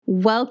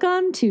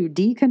Welcome to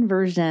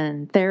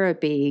Deconversion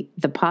Therapy,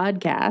 the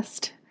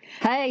podcast.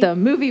 Hey. The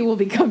movie will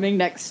be coming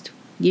next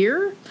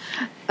year.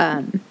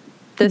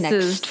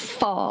 Next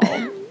fall.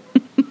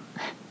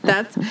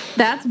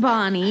 That's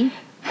Bonnie,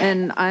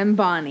 and I'm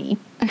Bonnie,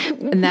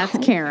 and that's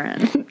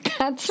Karen.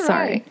 That's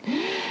Sorry.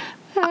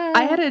 right.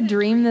 I had a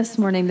dream this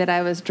morning that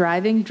I was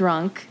driving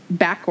drunk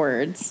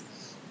backwards,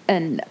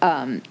 and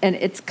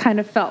it's kind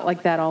of felt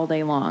like that all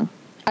day long.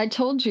 I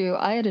told you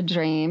I had a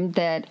dream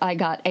that I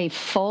got a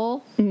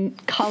full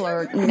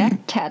color neck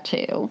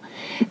tattoo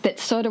that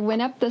sort of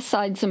went up the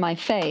sides of my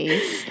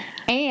face,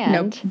 and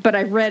Nope, but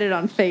I read it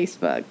on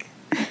Facebook.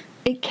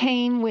 it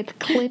came with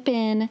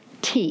clip-in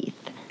teeth.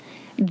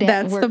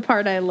 That's the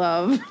part I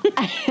love.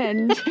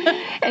 and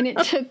it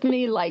took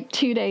me like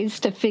 2 days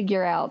to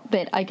figure out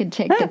that I could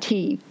take the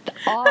teeth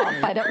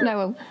off. I don't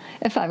know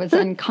if I was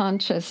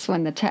unconscious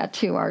when the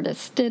tattoo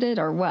artist did it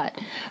or what.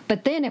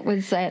 But then it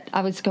was that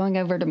I was going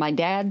over to my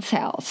dad's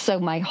house. So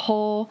my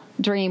whole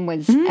dream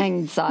was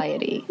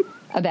anxiety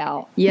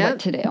about what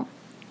to do.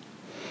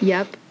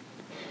 Yep.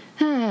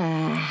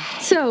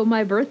 So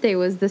my birthday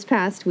was this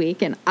past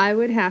week, and I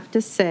would have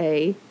to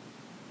say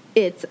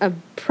it's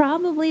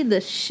probably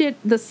the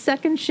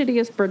second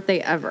shittiest birthday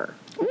ever.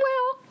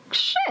 Well,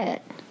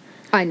 shit.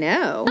 I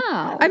know.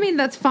 Oh. I mean,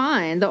 that's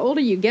fine. The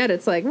older you get,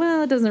 it's like,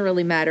 well, it doesn't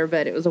really matter,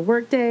 but it was a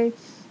work day.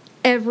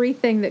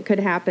 Everything that could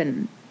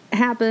happen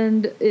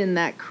happened in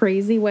that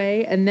crazy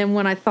way. And then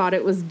when I thought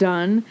it was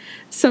done,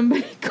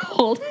 somebody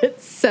called at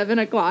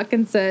 7:00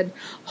 and said,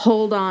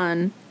 hold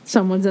on,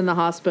 someone's in the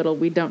hospital.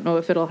 We don't know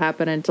if it'll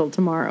happen until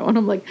tomorrow. And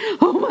I'm like,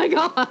 oh my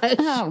gosh.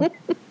 Oh,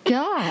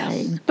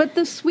 God. But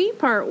the sweet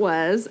part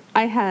was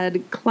I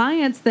had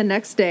clients the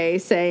next day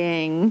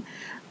saying,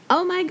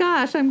 oh my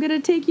gosh, I'm going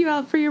to take you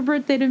out for your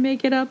birthday to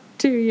make it up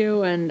to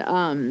you, and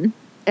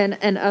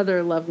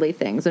other lovely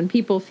things, and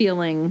people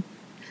feeling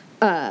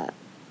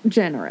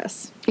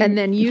generous. And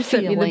then you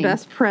sent me the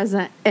best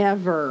present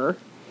ever.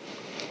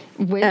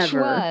 Which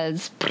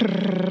was...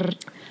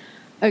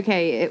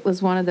 Okay, it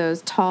was one of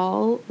those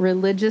tall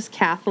religious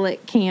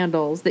Catholic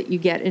candles that you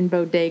get in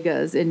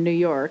bodegas in New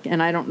York,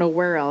 and I don't know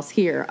where else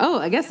here. Oh,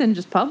 I guess in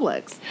just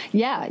Publix.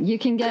 Yeah, you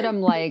can get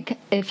them like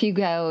if you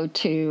go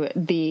to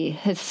the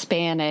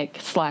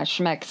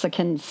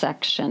Hispanic/Mexican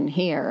section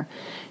here,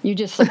 you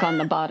just look on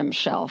the bottom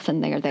shelf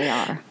and there they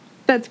are.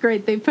 That's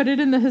great. They put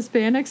it in the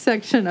Hispanic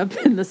section up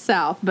in the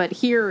South, but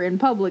here in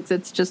Publix,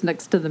 it's just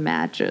next to the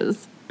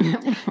matches.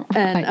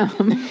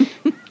 And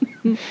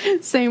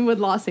same with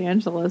Los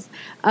Angeles.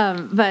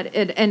 But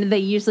they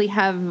usually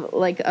have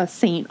like a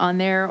saint on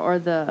there, or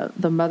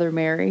the Mother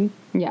Mary.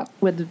 Yeah,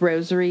 with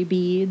rosary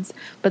beads.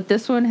 But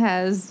this one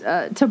has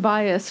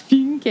Tobias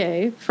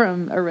Funke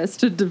from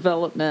Arrested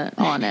Development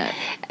on it.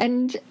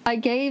 And I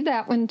gave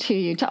that one to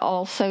you to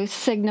also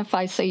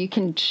signify so you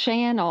can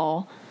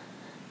channel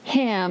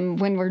him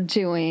when we're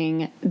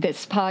doing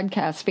this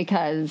podcast,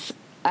 because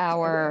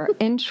our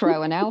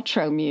intro and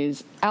outro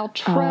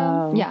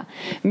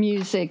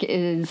music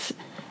is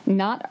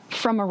not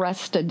from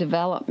Arrested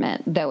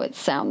Development, though it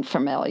sounds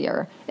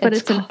familiar. But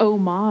it's an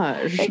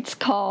homage. It's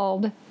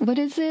called, what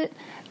is it?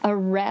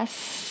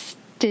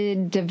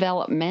 Arrested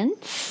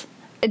Developments?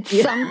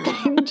 It's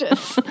something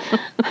just...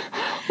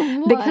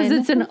 Because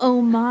it's an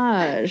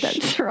homage.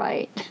 That's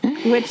right.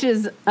 Which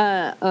is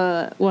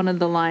one of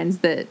the lines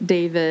that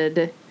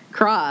David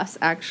Cross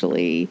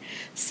actually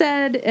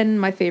said in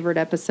my favorite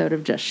episode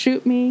of Just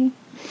Shoot Me.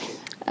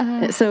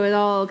 So it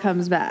all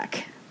comes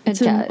back.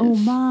 It's an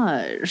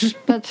homage.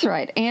 That's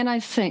right. And I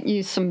sent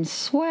you some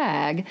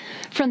swag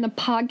from the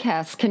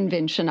podcast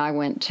convention I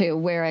went to,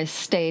 where I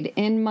stayed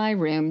in my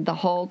room the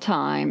whole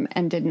time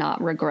and did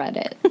not regret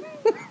it.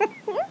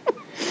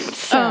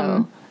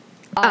 So...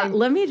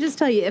 let me just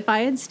tell you, if I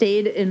had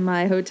stayed in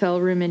my hotel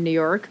room in New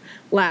York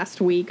last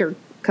week or a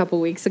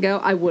couple weeks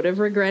ago, I would have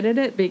regretted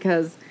it,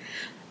 because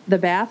the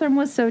bathroom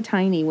was so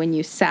tiny. When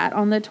you sat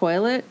on the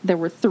toilet, there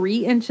were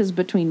 3 inches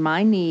between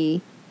my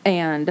knee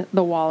and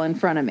the wall in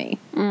front of me.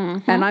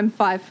 Mm-hmm. And I'm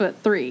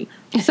 5'3".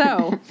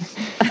 So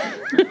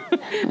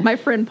my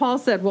friend Paul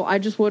said, well, I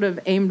just would have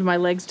aimed my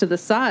legs to the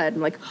side.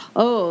 I'm like,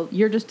 oh,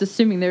 you're just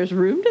assuming there's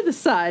room to the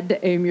side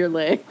to aim your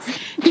legs.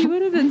 He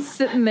would have been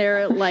sitting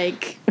there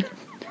like...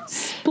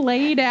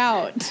 splayed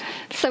out.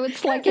 So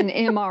it's like an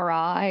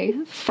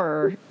MRI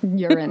for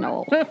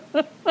urinal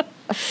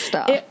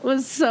stuff. It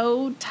was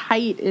so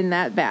tight in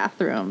that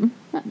bathroom.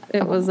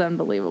 It was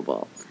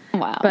unbelievable.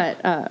 Wow.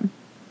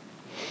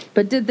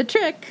 But did the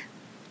trick.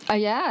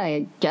 Yeah,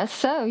 I guess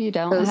so. You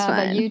don't have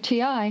fine. a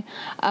UTI.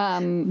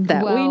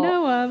 We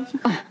know of.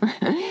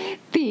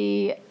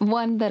 The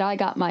one that I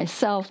got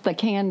myself, the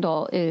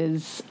candle,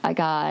 is I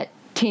got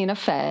Tina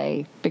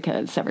Fey,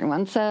 because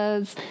everyone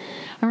says...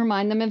 I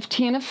remind them of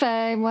Tina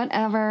Fey,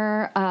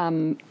 whatever.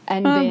 And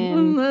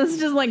then... It's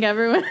just like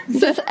everyone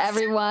says. Just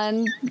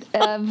everyone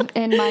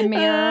in my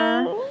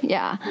mirror.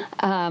 Yeah.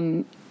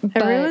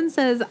 Everyone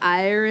says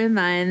I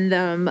remind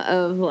them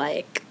of,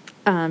 like,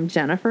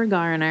 Jennifer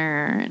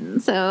Garner,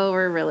 and so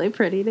we're really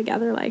pretty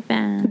together like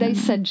that. They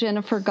said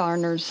Jennifer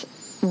Garner's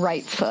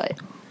right foot.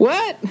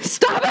 What?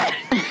 Stop it!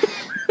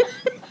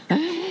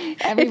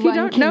 If you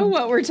don't know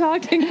what we're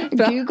talking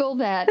about, Google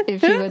that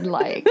if you would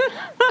like.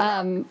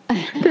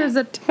 There's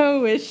a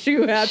toe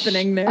issue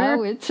happening there.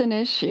 Oh, it's an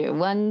issue.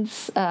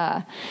 One's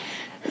the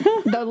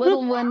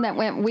little one that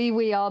went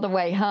wee all the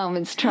way home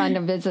is trying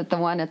to visit the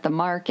one at the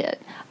market.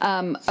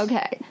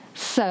 Okay,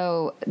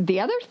 so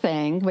the other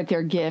thing with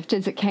your gift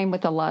is it came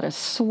with a lot of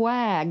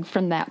swag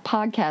from that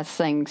podcast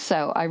thing.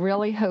 So I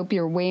really hope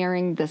you're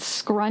wearing the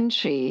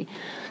scrunchie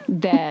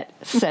that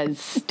says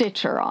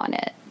Stitcher on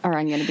it, or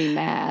I'm going to be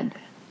mad.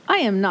 I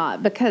am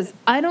not, because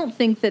I don't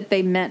think that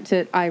they meant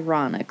it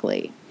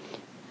ironically.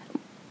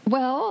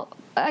 Well,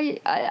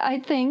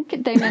 I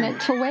think they meant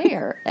it to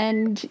wear,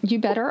 and you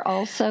better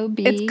also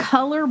be... It's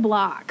color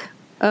block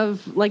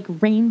of, like,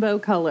 rainbow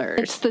colors.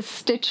 It's the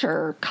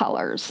Stitcher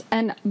colors.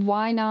 And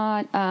why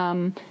not,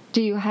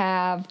 do you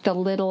have the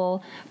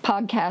little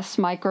podcast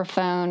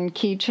microphone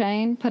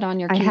keychain put on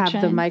your keychain? I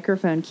have the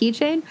microphone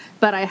keychain,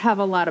 but I have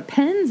a lot of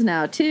pens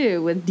now,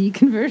 too, with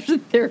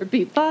Deconversion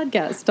Therapy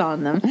Podcast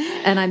on them.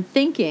 And I'm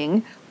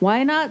thinking,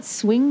 why not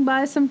swing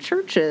by some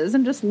churches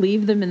and just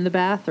leave them in the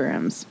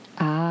bathrooms?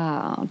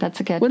 Oh, that's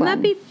a good Wouldn't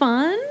one. that be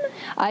fun?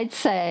 I'd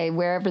say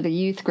wherever the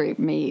youth group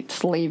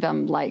meets, leave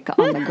them, like,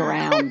 on the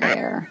ground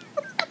there.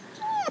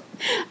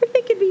 I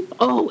think it'd be...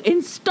 Oh,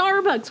 in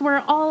Starbucks,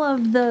 where all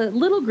of the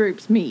little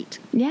groups meet.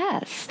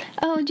 Yes.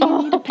 Oh, do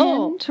you need a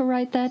pen to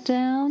write that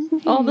down?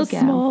 Here All the you go.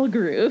 small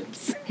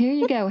groups. Here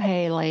you go,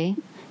 Haley.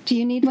 Do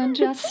you need one,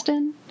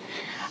 Justin?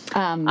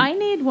 I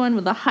need one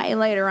with a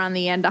highlighter on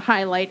the end to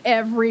highlight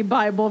every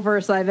Bible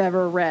verse I've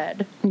ever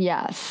read.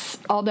 Yes,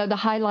 although the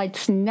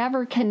highlights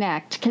never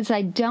connect because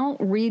I don't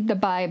read the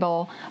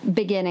Bible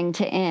beginning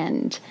to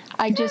end.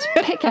 I just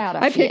pick out a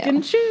few. I pick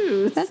and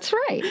choose. That's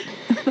right.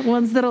 The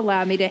ones that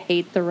allow me to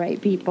hate the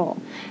right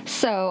people.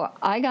 So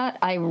I got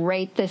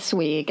irate this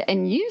week,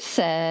 and you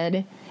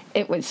said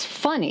it was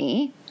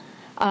funny,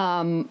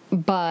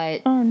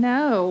 but... Oh,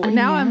 no.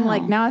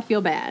 Now I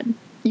feel bad.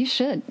 You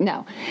should.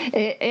 No,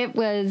 it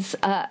was,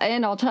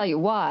 and I'll tell you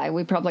why.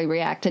 We probably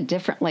reacted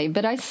differently,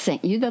 but I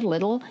sent you the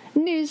little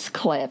news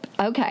clip.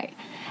 Okay.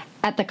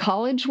 At the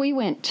college we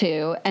went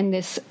to, and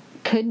this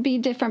could be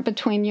different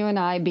between you and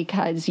I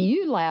because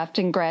you left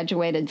and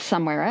graduated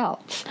somewhere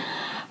else.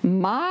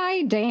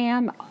 My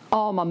damn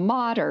alma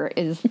mater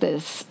is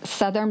this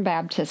Southern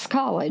Baptist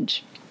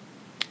College.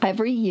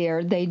 Every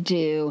year they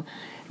do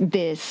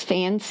this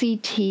fancy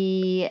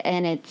tea,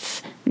 and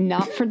it's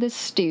not for the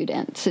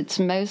students. It's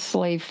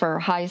mostly for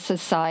high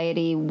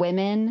society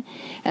women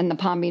in the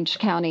Palm Beach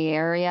County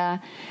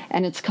area,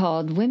 and it's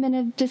called Women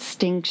of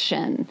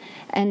Distinction,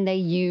 and they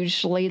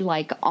usually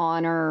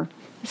honor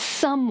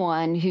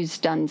someone who's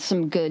done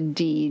some good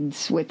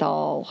deeds with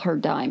all her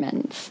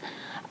diamonds.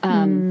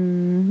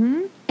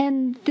 And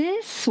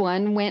this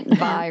one went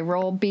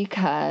viral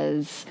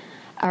because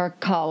our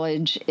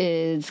college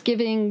is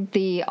giving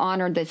the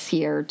honor this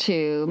year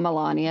to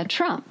Melania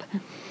Trump.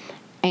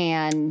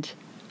 And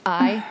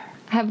I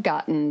have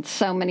gotten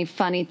so many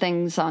funny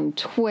things on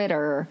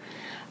Twitter,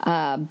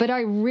 but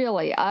I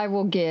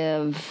will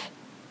give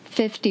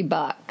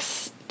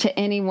 $50 to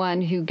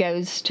anyone who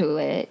goes to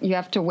it. You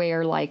have to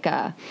wear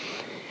a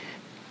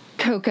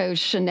Coco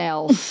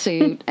Chanel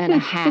suit and a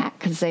hat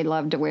because they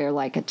love to wear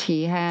a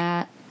tea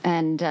hat.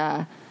 And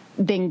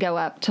then go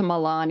up to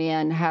Melania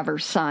and have her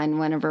sign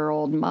one of her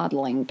old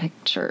modeling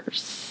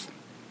pictures.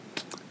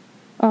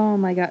 Oh,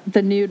 my God.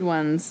 The nude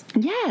ones.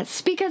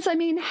 Yes, because,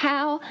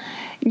 how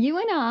you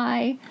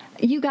and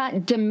you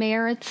got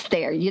demerits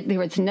there. There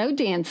was no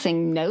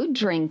dancing, no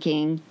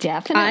drinking,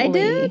 definitely. I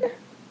did?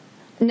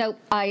 Nope,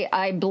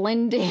 I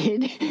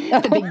blended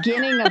the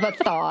beginning of a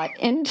thought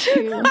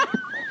into...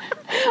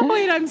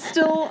 Wait, I'm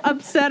still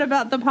upset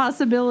about the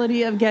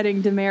possibility of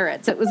getting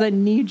demerits. It was a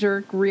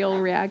knee-jerk, real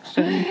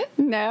reaction.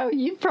 No,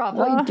 you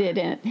probably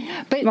didn't.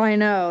 But I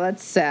know,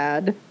 that's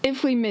sad.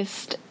 If we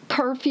missed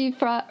curfew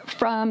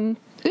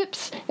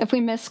if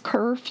we miss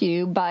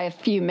curfew by a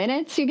few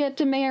minutes, you get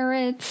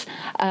demerits.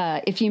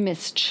 If you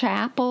miss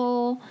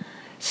chapel.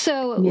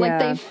 So,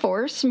 they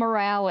force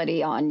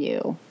morality on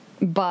you.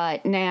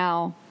 But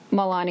now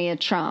Melania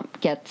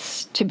Trump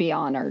gets to be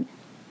honored.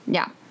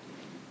 Yeah.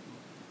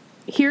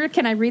 Here,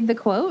 can I read the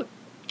quote?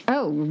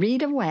 Oh,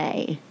 read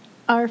away.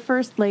 Our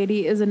First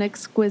Lady is an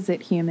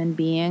exquisite human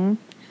being,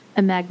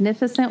 a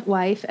magnificent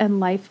wife and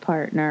life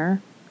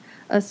partner,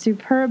 a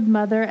superb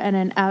mother, and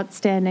an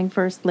outstanding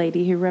First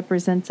Lady who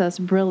represents us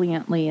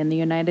brilliantly in the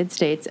United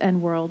States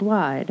and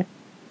worldwide.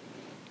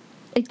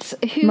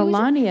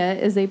 Melania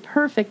is a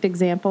perfect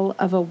example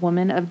of a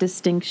woman of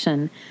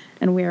distinction,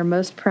 and we are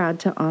most proud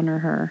to honor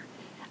her.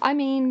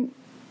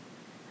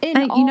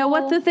 You know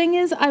what the thing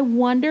is? I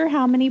wonder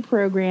how many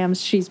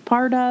programs she's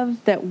part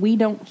of that we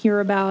don't hear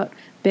about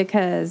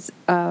because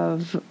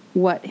of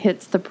what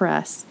hits the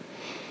press.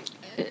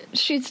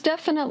 She's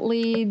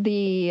definitely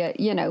the,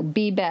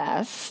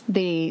 BBS,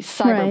 the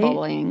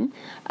cyberbullying.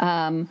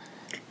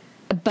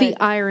 But the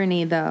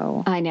irony,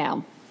 though. I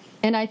know.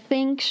 And I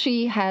think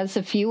she has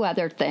a few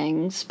other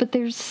things, but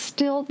there's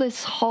still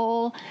this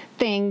whole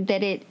thing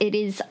that it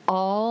is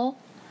all,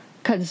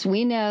 because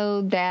we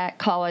know that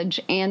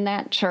college and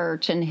that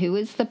church and who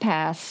is the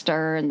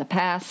pastor, and the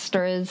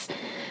pastor is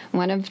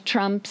one of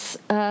Trump's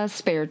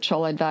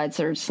spiritual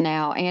advisors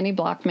now, and he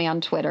blocked me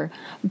on Twitter,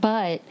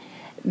 but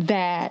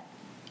that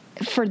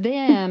for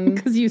them...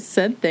 Because you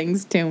said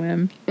things to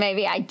him.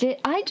 Maybe I did.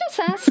 I just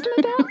asked him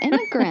about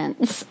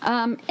immigrants.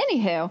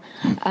 Anywho,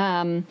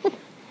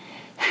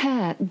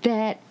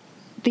 that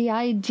the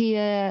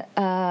idea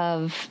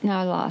of...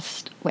 Now I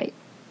lost... Wait.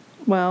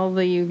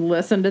 Well, you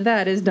listen to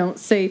that is don't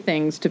say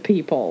things to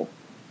people,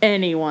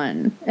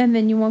 anyone, and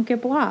then you won't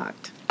get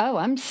blocked. Oh,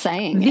 I'm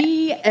saying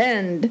the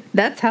end.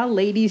 That's how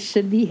ladies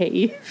should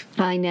behave.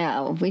 I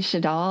know. We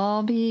should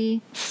all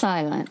be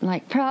silent,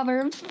 like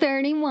Proverbs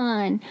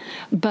 31,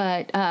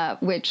 but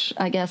which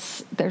I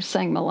guess they're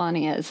saying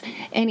Melania is.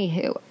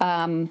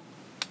 Anywho,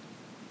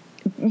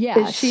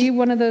 yes. Is she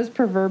one of those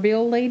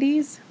proverbial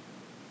ladies?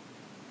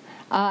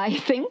 I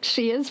think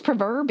she is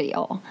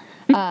proverbial,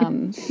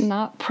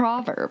 not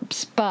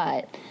Proverbs,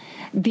 but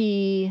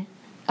the,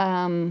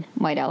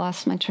 wait, I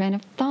lost my train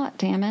of thought,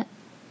 damn it.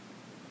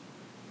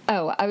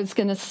 Oh, I was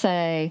going to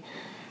say,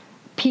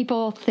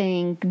 people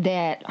think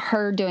that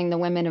her doing the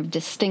Women of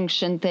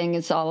Distinction thing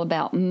is all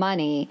about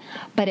money,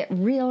 but it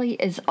really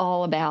is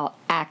all about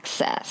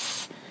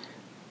access.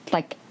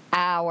 Like,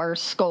 our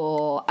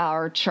school,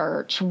 our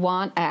church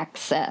want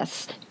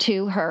access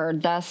to her,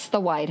 thus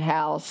the White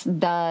House,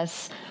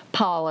 thus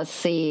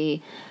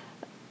policy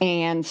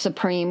and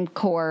Supreme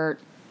Court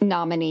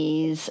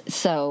nominees.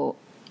 So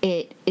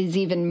it is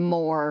even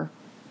more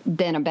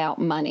than about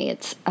money.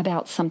 It's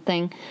about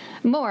something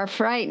more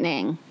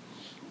frightening.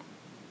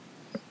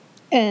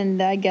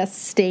 And I guess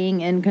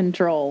staying in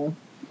control,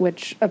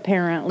 which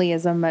apparently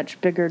is a much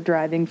bigger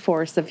driving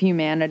force of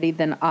humanity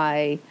than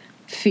I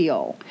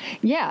feel.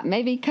 Yeah,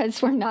 maybe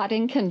because we're not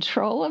in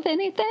control of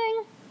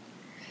anything?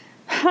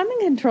 I'm in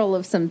control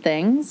of some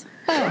things.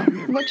 Oh,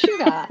 what you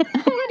got?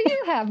 What do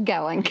you have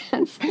going?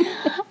 'Cause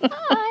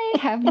I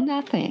have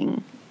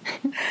nothing.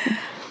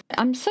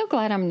 I'm so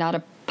glad I'm not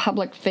a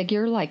public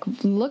figure. Like,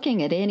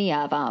 looking at any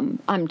of them,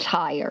 I'm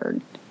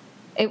tired.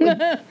 It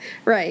would,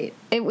 right.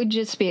 It would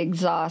just be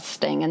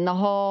exhausting. And the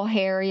whole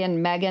Harry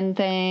and Meghan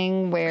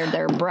thing where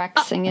they're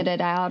Brexing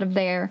it out of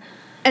there.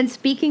 And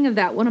speaking of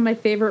that, one of my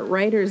favorite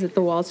writers at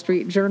the Wall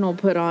Street Journal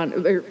put out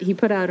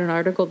an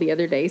article the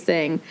other day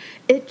saying,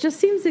 it just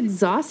seems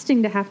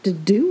exhausting to have to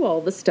do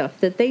all the stuff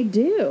that they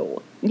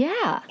do.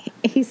 Yeah.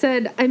 He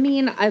said, I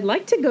mean, I'd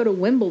like to go to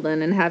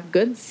Wimbledon and have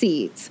good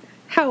seats.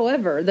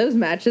 However, those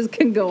matches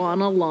can go on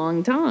a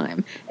long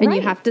time. And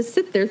you have to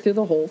sit there through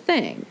the whole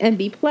thing and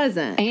be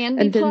pleasant.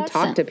 And then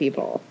talk to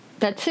people.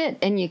 That's it.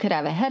 And you could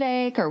have a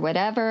headache or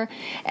whatever.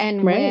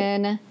 And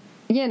when...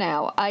 You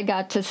know, I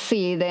got to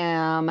see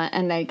them,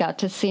 and they got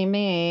to see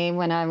me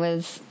when I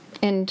was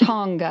in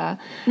Tonga.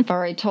 I've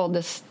already told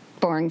this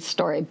boring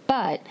story.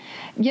 But,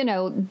 you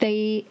know,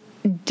 they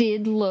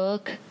did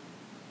look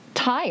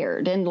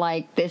tired and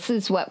like, this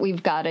is what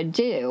we've got to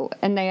do.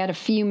 And they had a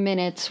few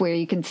minutes where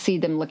you could see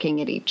them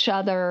looking at each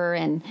other,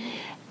 and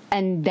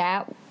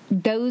that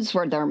those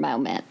were their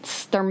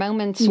moments. Their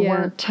moments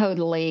weren't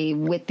totally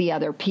with the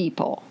other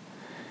people,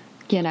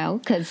 you know,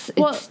 because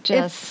it's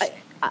just...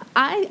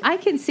 I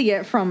can see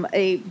it from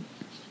a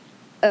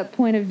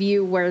point of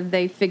view where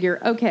they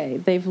figure, okay,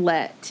 they've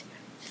let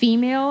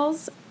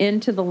females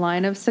into the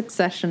line of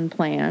succession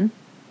plan.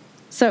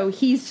 So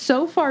he's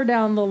so far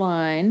down the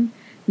line,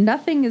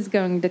 nothing is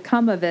going to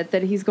come of it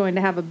that he's going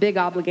to have a big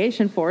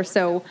obligation for.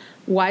 So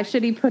why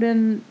should he put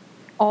in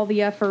all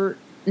the effort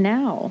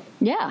now?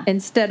 Yeah.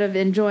 Instead of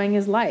enjoying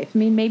his life. I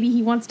mean, maybe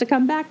he wants to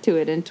come back to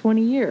it in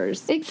 20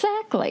 years.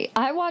 Exactly.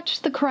 I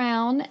watched The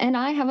Crown, and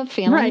I have a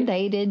feeling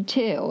they did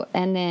too.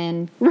 And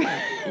then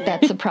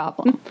that's a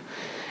problem.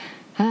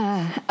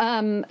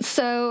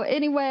 So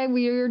anyway,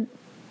 we're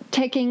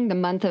taking the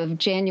month of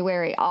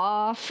January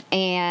off,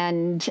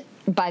 and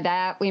by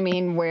that we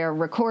mean we're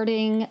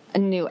recording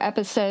new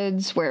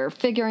episodes, we're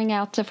figuring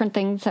out different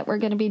things that we're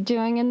going to be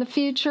doing in the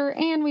future,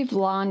 and we've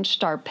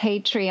launched our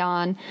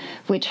Patreon,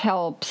 which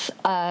helps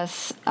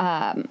us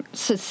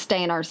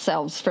sustain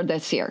ourselves for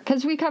this year,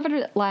 because we covered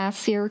it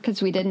last year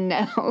because we didn't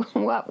know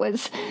what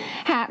was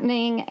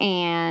happening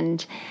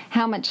and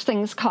how much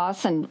things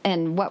cost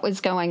and what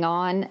was going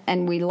on,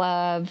 and we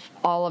love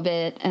all of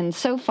it, and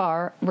so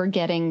far we're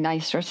getting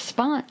nice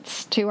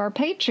response to our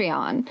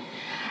Patreon.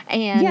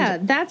 And yeah,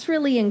 that's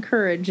really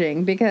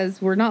encouraging because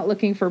we're not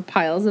looking for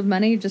piles of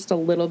money, just a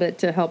little bit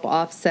to help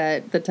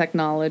offset the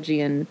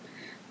technology and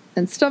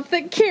stuff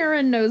that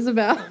Karen knows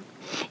about.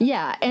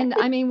 Yeah, and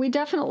I mean, we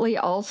definitely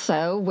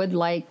also would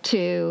like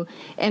to,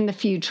 in the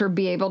future,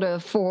 be able to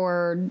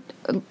afford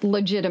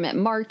legitimate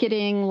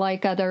marketing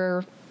like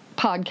other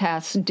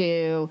podcasts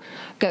do,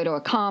 go to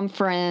a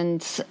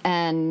conference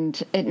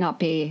and it not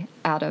be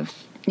out of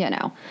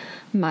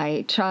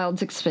my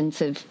child's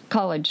expensive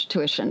college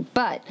tuition.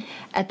 But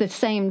at the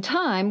same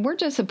time, we're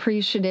just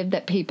appreciative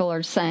that people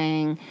are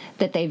saying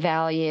that they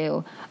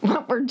value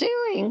what we're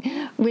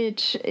doing,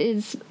 which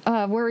is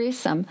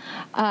worrisome.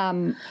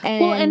 And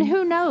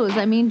who knows?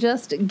 I mean,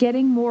 just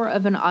getting more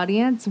of an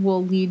audience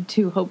will lead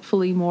to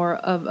hopefully more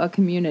of a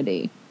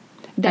community.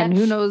 And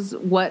who knows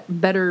what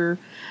better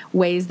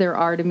ways there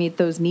are to meet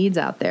those needs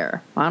out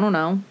there. I don't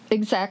know.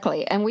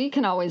 Exactly. And we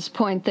can always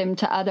point them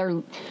to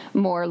other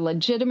more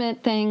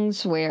legitimate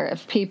things where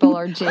if people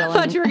are dealing... I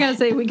thought you were going to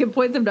say we can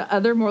point them to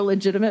other more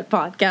legitimate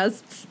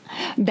podcasts.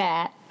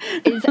 That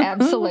is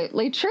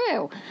absolutely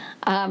true.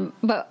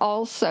 But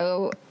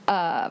also,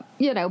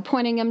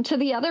 pointing them to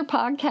the other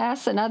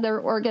podcasts and other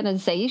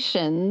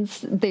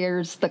organizations.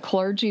 There's the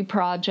Clergy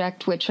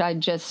Project, which I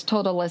just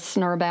told a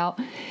listener about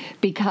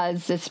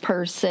because this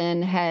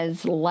person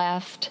has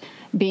left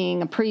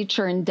being a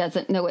preacher and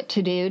doesn't know what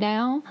to do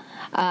now.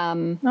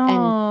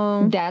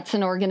 And that's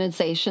an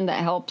organization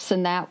that helps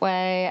in that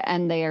way.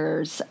 And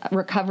there's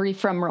Recovery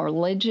from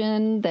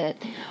Religion that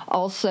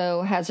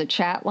also has a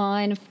chat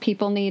line if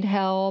people need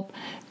help.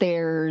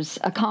 There's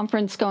a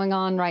conference going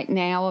on right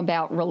now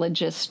about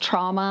religious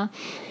trauma.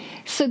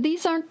 So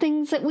these aren't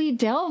things that we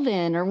delve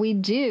in or we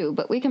do,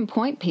 but we can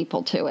point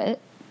people to it.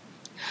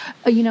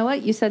 You know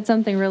what? You said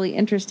something really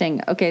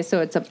interesting. Okay,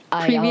 so it's a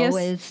previous... I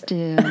always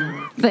do.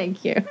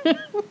 Thank you.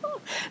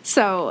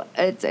 So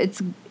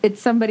it's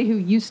somebody who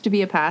used to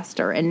be a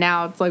pastor, and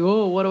now it's like,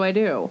 oh, what do I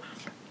do?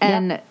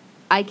 And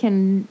I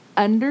can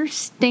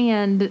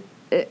understand.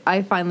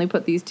 I finally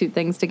put these two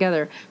things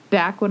together.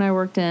 Back when I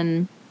worked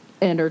in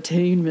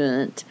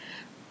entertainment,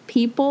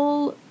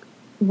 people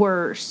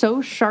were so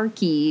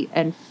sharky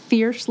and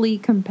fiercely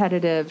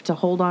competitive to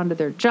hold on to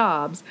their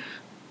jobs.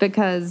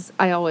 Because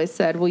I always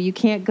said, well, you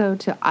can't go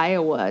to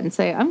Iowa and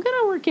say, I'm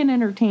going to work in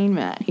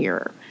entertainment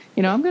here.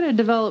 I'm going to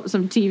develop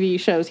some TV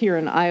shows here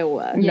in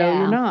Iowa. Yeah. No,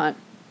 you're not.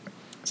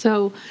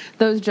 So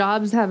those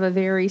jobs have a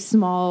very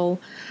small,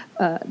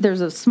 there's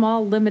a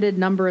small limited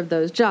number of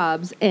those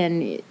jobs,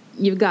 and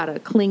you've got to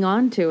cling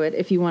on to it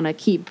if you want to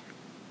keep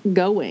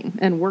going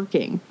and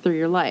working through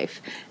your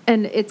life.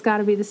 And it's got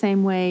to be the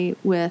same way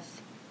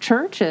with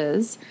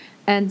churches.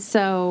 And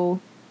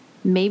so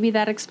maybe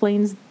that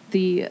explains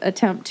the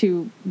attempt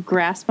to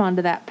grasp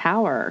onto that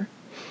power.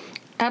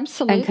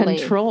 Absolutely. And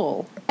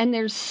control. And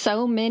there's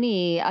so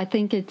many, I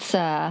think it's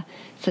the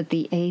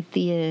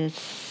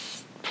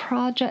Atheist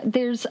Project.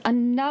 There's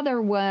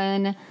another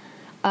one,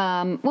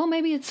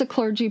 maybe it's a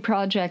Clergy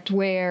Project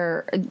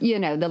where,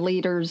 the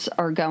leaders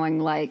are going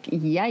like,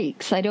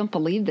 yikes, I don't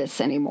believe this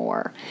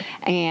anymore.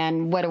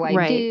 And what do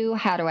I do?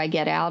 How do I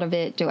get out of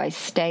it? Do I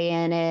stay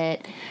in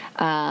it?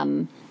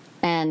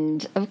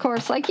 And of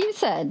course, like you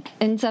said,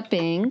 ends up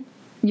being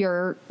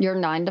your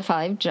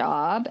 9-to-5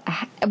 job.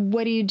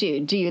 What do?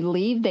 Do you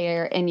leave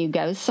there and you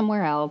go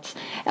somewhere else?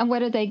 And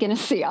what are they going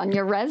to see on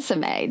your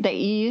resume? That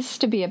you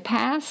used to be a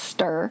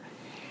pastor.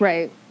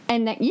 Right.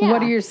 And that,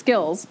 what are your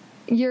skills?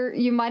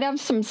 You might have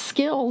some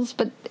skills,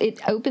 but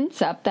it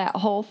opens up that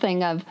whole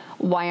thing of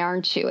why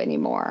aren't you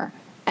anymore?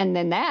 And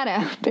then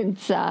that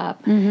opens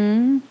up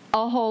a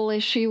whole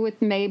issue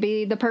with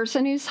maybe the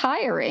person who's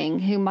hiring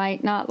who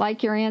might not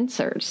like your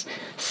answers.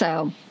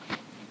 So,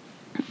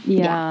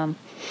 yeah.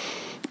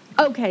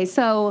 Okay,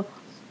 so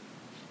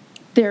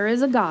there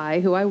is a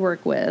guy who I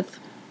work with,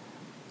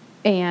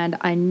 and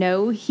I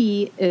know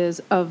he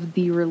is of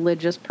the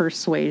religious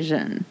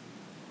persuasion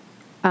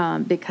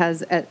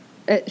because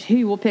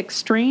he will pick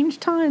strange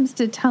times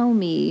to tell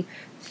me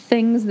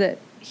things that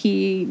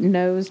he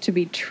knows to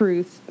be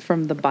truth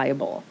from the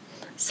Bible,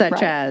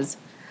 such as,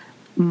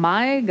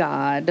 my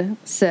God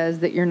says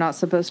that you're not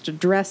supposed to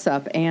dress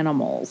up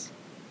animals.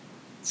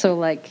 So,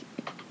 like,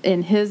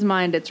 in his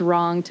mind, it's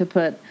wrong to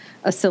put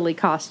a silly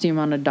costume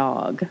on a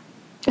dog.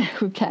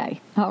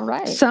 Okay. All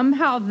right.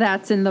 Somehow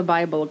that's in the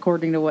Bible,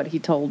 according to what he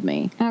told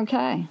me.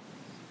 Okay.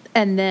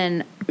 And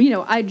then,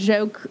 I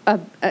joke,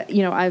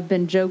 I've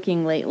been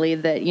joking lately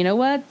that,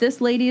 what,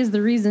 this lady is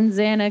the reason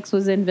Xanax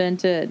was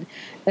invented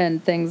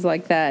and things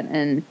like that.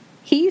 And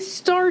he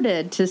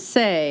started to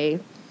say,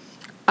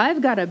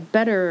 I've got a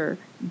better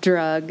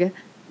drug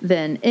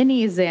than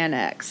any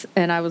Xanax.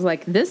 And I was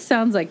like, this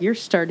sounds like you're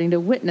starting to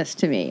witness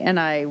to me. And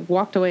I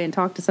walked away and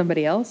talked to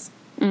somebody else.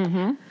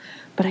 Mm-hmm.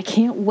 But I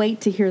can't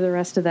wait to hear the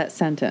rest of that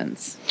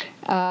sentence.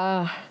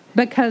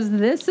 Because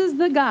this is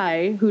the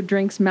guy who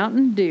drinks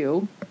Mountain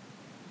Dew,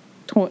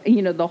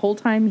 the whole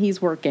time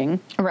he's working.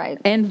 Right.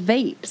 And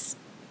vapes.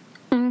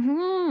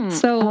 Mm-hmm.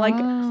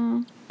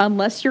 So,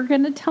 unless you're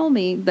going to tell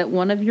me that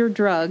one of your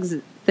drugs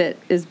that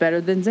is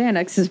better than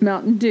Xanax is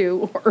Mountain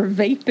Dew or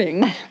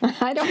vaping.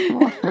 I don't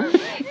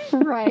know.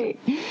 Right.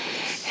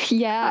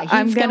 Yeah.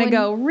 I'm going to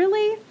go,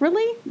 really?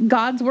 Really?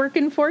 God's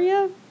working for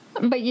you?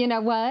 But you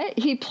know what?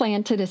 He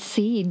planted a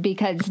seed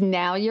because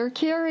now you're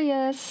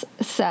curious.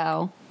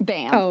 So,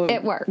 bam,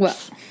 it works. Well,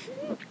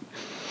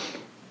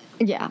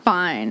 yeah.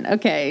 Fine.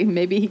 Okay.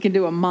 Maybe he can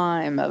do a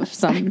mime of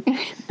some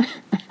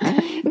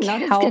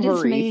Not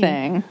Calvary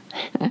thing.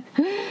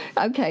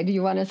 Okay, do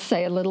you want to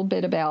say a little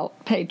bit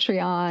about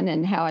Patreon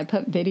and how I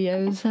put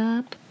videos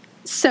up?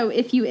 So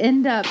if you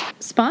end up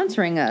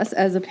sponsoring us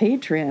as a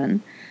Patreon,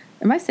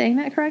 am I saying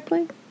that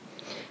correctly?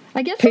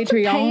 I guess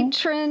Patreon?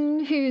 it's a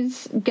patron who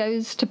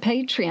goes to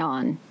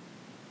Patreon.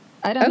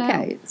 I don't know.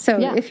 Okay, so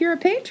Yeah. if you're a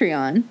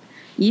Patreon,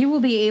 you will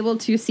be able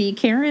to see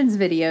Karen's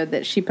video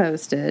that she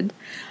posted,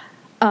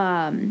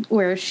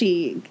 where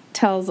she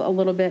tells a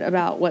little bit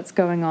about what's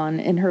going on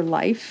in her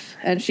life,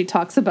 and she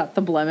talks about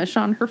the blemish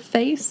on her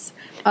face.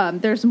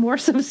 There's more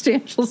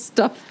substantial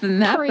stuff than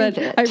that, Prove but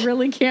it. I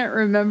really can't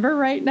remember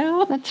right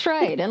now. That's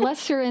right.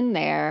 Unless you're in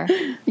there,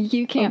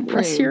 you can't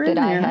Unless prove you're in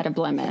that I there. had a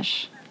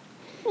blemish.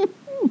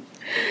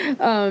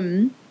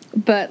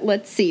 But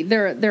let's see.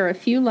 There are a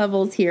few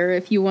levels here.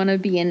 If you want to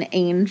be an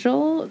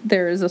angel,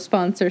 there is a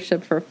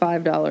sponsorship for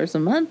 $5 a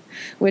month,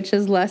 which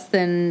is less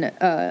than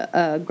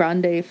a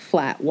grande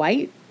flat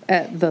white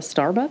at the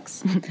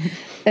Starbucks.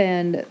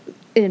 And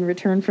in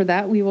return for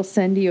that, we will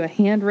send you a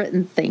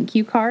handwritten thank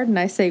you card. And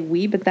I say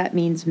we, but that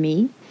means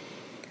me.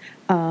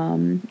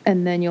 And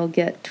then you'll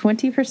get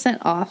 20%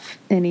 off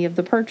any of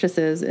the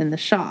purchases in the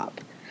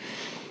shop.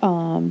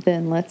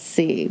 Then let's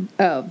see.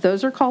 Oh,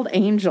 those are called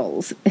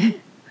angels.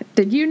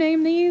 Did you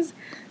name these?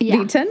 Yeah.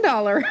 The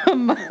 $10 a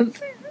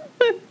month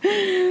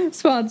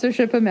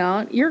sponsorship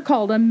amount, you're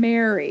called a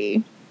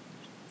Mary.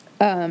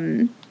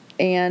 And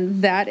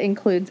that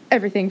includes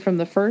everything from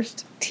the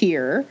first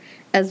tier,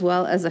 as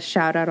well as a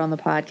shout out on the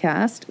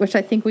podcast, which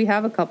I think we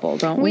have a couple,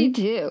 don't we? We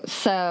do.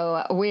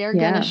 So we are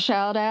going to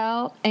shout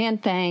out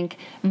and thank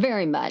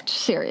very much,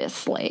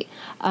 seriously.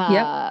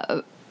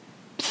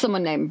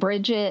 Someone named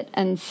Bridget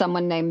and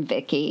someone named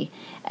Vicky.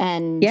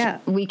 And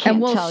we can't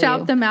and we'll tell shout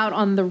you. them out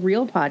on the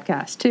real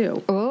podcast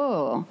too.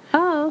 Oh,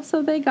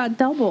 So they got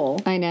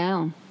double. I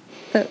know.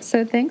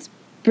 So thanks,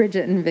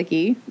 Bridget and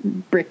Vicky.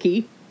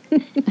 Bricky.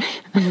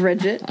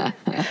 Bridget.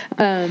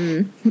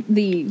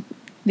 The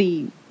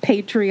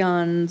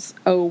Patreons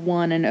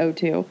 01 and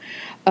 02.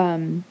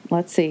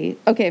 Let's see.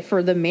 Okay,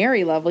 for the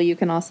Mary level, you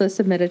can also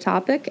submit a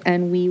topic,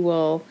 and we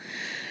will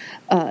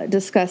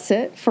discuss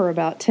it for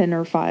about 10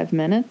 or 5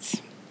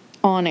 minutes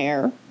on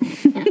air.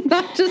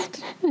 Not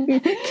just Karen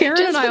Just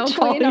and I will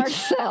call between each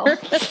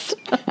ourselves.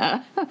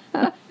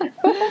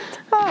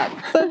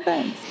 So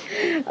thanks.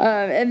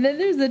 And then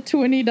there's a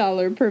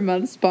 $20 per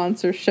month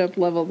sponsorship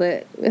level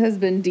that has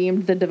been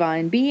deemed the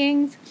Divine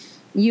Beings.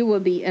 You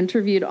will be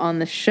interviewed on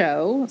the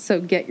show,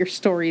 so get your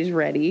stories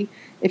ready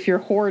if you're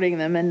hoarding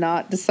them and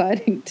not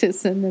deciding to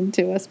send them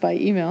to us by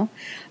email.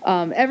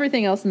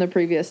 Everything else in the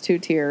previous 2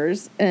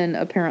 tiers, and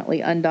apparently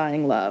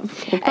Undying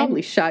Love. We'll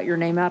probably shout your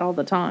name out all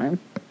the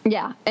time.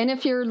 Yeah, and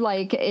if you're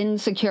like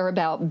insecure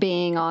about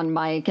being on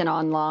mic and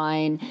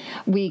online,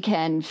 we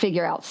can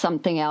figure out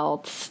something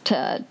else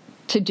to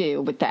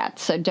do with that.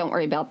 So don't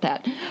worry about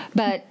that.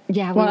 But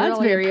yeah, we that's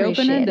really very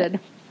appreciate open-ended.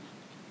 it.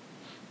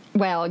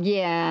 Well,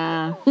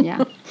 yeah.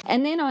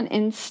 And then on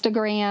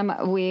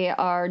Instagram, we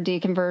are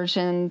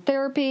Deconversion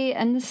Therapy,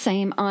 and the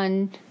same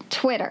on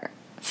Twitter.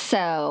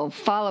 So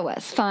follow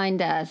us,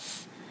 find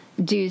us,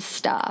 do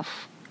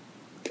stuff.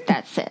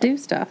 That's it. Do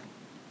stuff.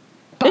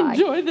 Bye.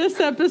 Enjoy this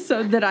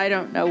episode that I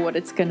don't know what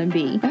it's going to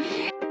be.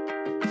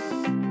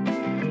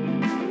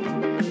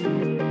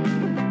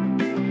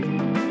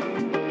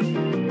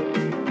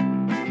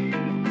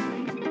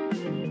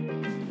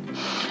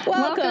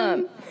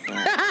 Welcome.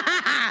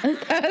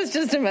 That was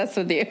just a mess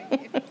with you.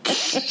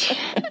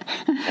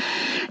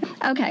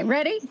 Okay,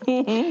 ready?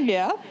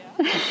 Yeah.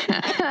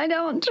 I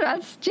don't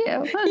trust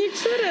you. You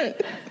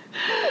shouldn't.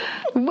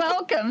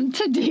 Welcome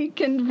to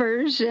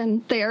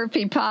Deconversion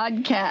Therapy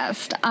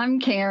Podcast. I'm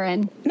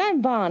Karen. And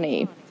I'm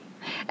Bonnie.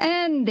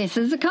 And this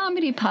is a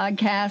comedy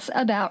podcast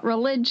about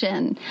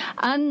religion.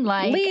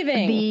 Unlike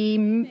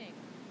Leaving.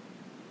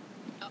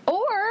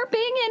 or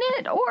being in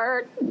it,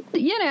 or,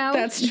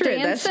 That's true,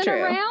 that's dancing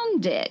true.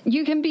 around it.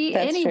 You can be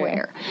That's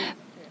anywhere.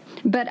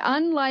 But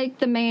unlike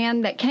the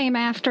man that came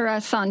after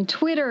us on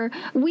Twitter,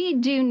 we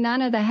do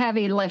none of the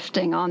heavy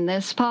lifting on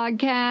this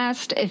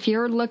podcast. If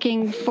you're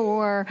looking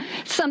for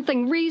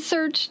something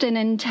researched and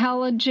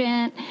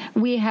intelligent,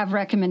 we have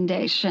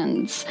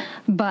recommendations.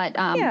 But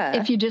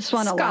if you just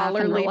want to laugh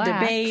and Scholarly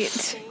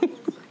relax, debate.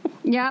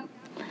 yep,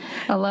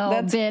 a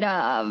little bit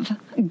of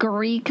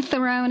Greek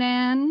thrown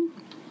in.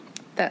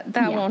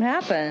 That won't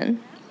happen.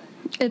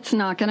 It's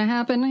not going to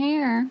happen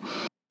here.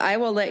 I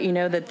will let you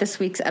know that this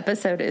week's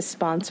episode is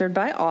sponsored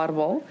by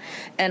Audible,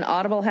 and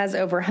Audible has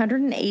over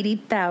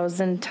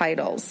 180,000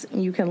 titles.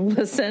 You can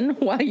listen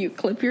while you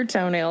clip your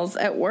toenails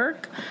at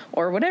work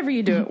or whatever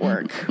you do at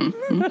work.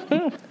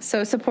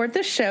 So support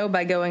the show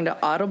by going to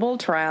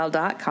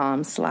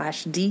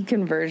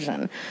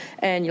audibletrial.com/deconversion,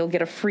 and you'll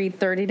get a free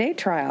 30-day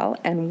trial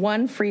and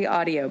 1 free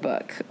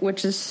audiobook,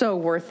 which is so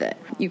worth it.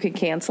 You can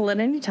cancel at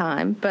any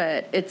time,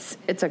 but it's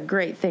a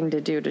great thing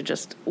to do to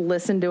just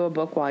listen to a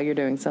book while you're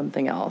doing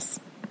something else.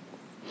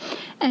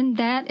 And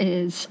that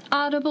is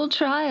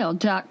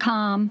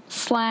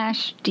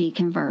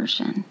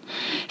audibletrial.com/deconversion.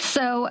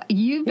 So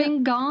you've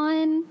been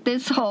gone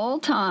this whole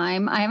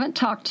time. I haven't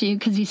talked to you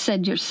because you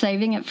said you're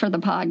saving it for the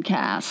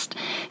podcast.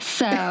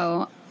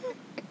 So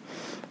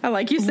I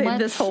like you said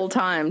this whole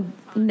time.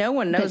 No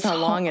one knows how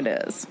long it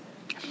is.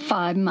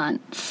 5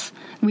 months.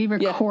 We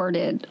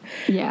recorded,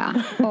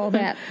 all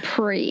that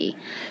pre.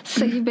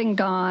 So you've been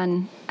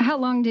gone. How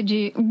long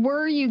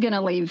were you going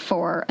to leave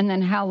for? And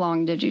then how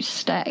long did you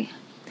stay?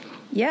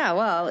 Yeah,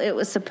 well, it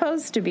was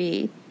supposed to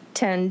be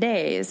 10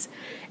 days.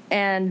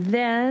 And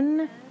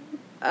then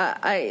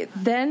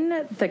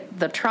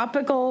the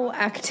tropical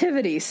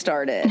activity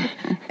started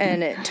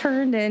and it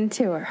turned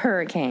into a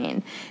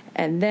hurricane.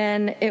 And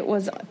then it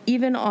was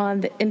even on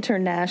the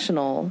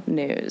international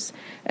news.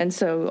 And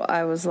so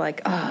I was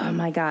like, oh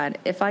my God,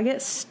 if I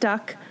get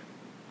stuck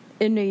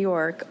in New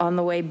York on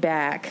the way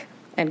back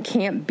and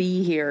can't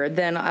be here,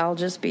 then I'll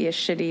just be a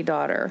shitty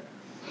daughter.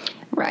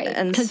 Right.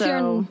 And because so, you're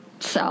in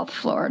South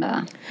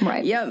Florida.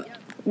 Right. Yep.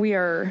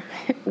 We're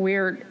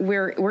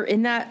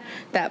in that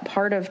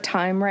part of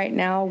time right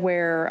now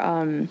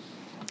where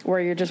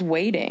you're just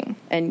waiting.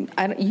 And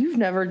you've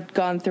never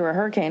gone through a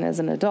hurricane as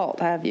an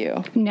adult, have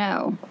you?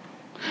 No,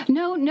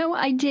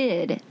 I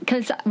did,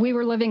 because we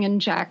were living in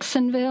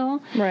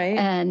Jacksonville. Right.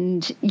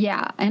 And,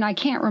 and I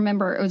can't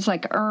remember. It was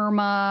like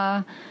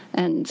Irma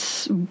and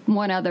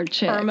one other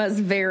chick. Irma's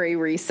very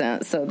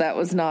recent, so that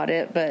was not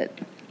it, but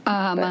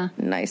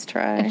nice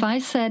try. If I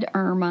said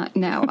Irma,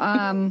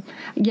 no.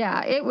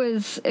 It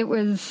was,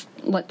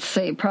 let's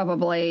see,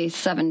 probably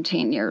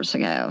 17 years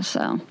ago,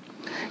 so.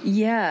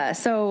 Yeah,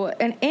 so,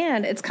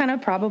 and it's kind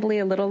of probably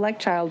a little like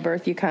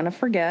childbirth. You kind of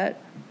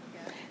forget.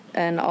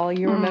 And all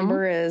you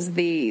remember is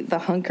the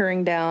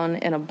hunkering down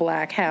in a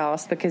black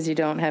house because you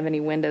don't have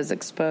any windows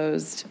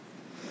exposed.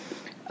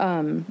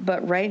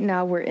 But right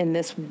now we're in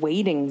this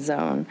waiting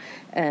zone,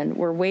 and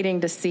we're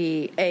waiting to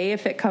see, A,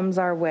 if it comes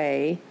our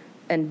way,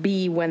 and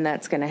B, when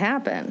that's going to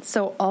happen.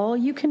 So all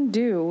you can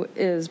do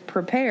is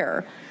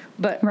prepare.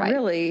 But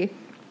really,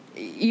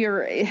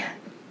 you're,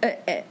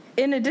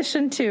 in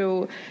addition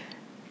to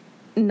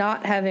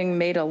not having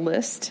made a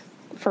list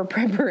for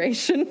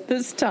preparation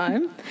this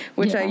time,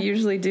 which I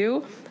usually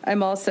do,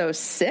 I'm also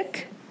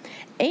sick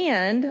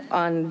and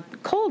on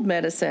cold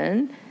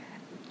medicine,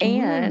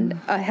 and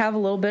I have a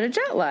little bit of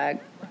jet lag.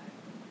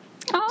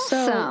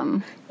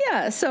 Awesome.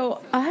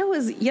 So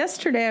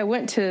yesterday I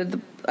went to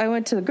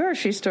the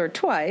grocery store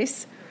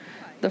twice.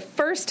 The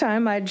first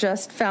time I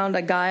just found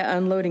a guy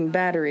unloading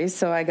batteries,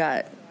 so I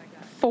got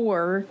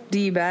 4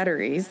 D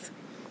batteries.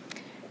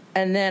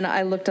 And then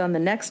I looked on the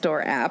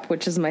Nextdoor app,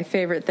 which is my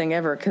favorite thing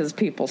ever because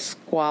people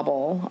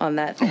squabble on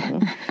that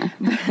thing.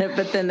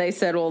 But then they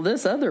said, well,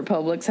 this other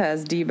Publix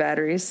has D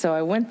batteries. So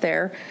I went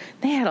there.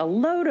 They had a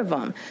load of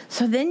them.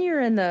 So then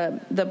you're in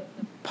the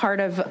part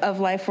of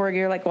life where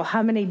you're like, well,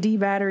 how many D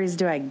batteries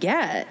do I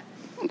get?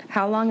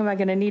 How long am I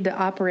going to need to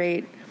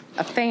operate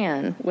a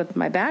fan with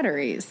my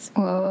batteries?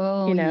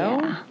 Oh, you know?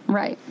 Yeah,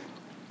 right.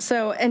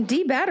 So, and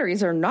D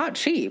batteries are not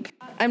cheap.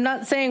 I'm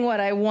not saying what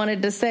I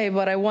wanted to say.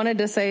 What I wanted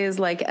to say is,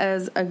 like,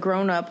 as a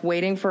grown-up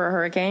waiting for a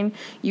hurricane,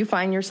 you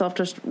find yourself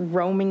just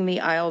roaming the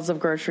aisles of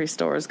grocery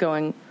stores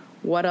going,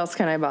 what else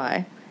can I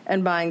buy?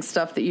 And buying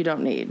stuff that you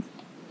don't need.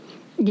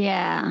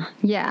 Yeah.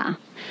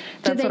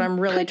 That's what I'm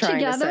really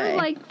trying to say. Put together,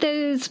 like,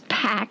 those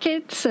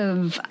packets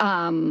of,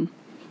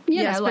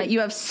 yes, but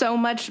you have so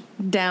much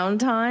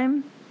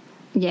downtime.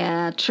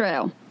 Yeah,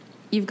 true.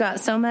 You've got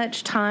so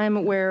much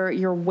time where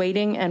you're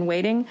waiting,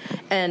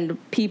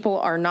 and people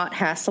are not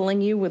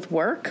hassling you with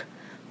work,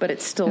 but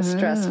it's still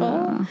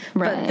stressful.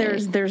 Right.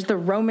 But there's the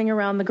roaming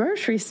around the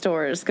grocery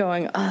stores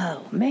going,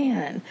 oh,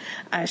 man,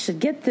 I should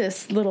get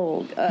this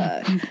little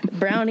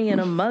brownie in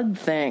a mug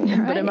thing.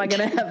 Right. But am I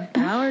going to have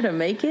power to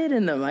make it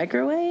in the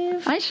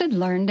microwave? I should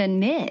learn to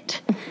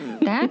knit.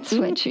 That's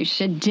what you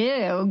should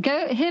do.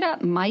 Go hit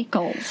up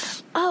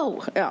Michael's.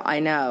 Oh, I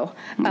know.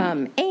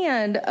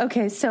 And,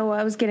 okay, so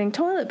I was getting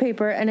toilet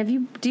paper,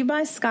 and do you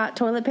buy Scott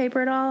toilet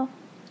paper at all?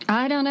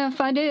 I don't know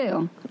if I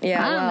do.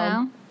 Yeah, I don't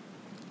know.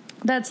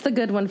 That's the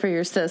good one for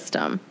your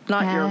system,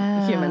 not your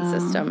human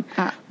system.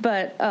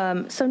 But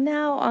so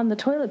now on the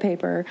toilet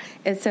paper,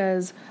 it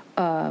says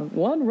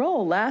 1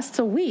 roll lasts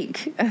a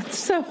week.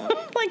 So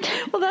like,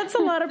 well, that's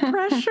a lot of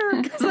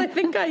pressure because I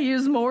think I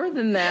use more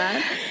than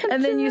that.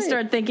 And then you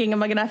start thinking,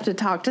 am I going to have to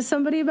talk to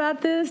somebody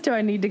about this? Do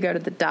I need to go to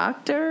the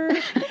doctor?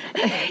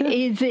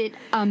 Is it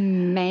a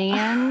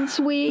man's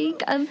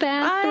week of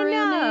bathrooming?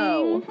 I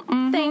know.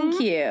 Mm-hmm.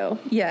 Thank you.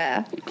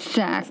 Yeah.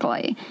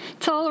 Exactly.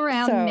 It's all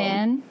around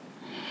men.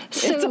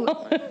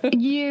 So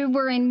you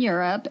were in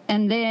Europe,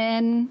 and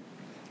then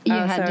you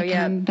had to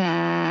come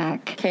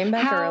back. Came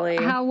back early.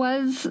 How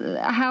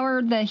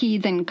are the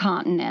heathen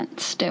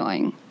continents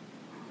doing?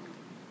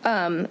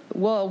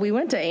 Well, we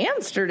went to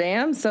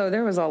Amsterdam, so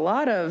there was a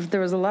lot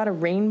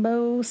of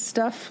rainbow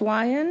stuff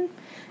flying,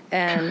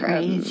 and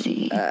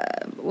crazy.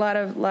 A lot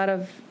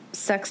of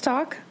sex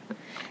talk.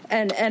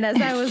 And as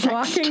I was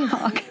walking,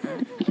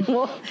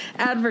 well,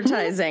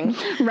 advertising,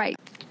 right.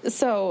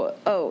 So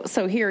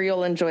here,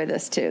 you'll enjoy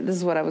this too. This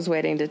is what I was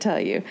waiting to tell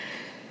you.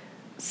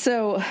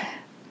 So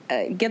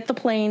get the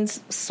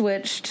planes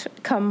switched,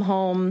 come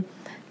home,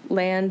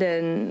 land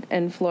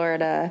in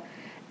Florida.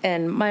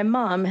 And my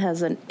mom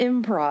has an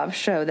improv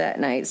show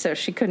that night, so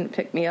she couldn't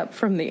pick me up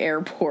from the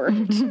airport.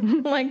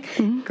 Like,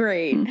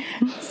 great.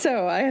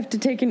 So I have to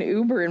take an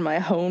Uber in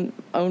my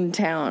own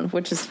town,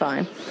 which is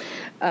fine.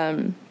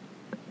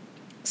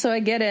 So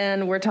I get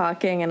in, we're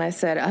talking, and I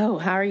said, "Oh,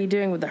 how are you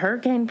doing with the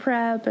hurricane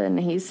prep?" And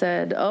he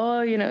said,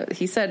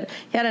 he said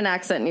he had an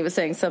accent and he was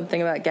saying something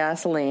about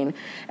gasoline.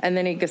 And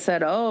then he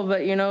said, "Oh,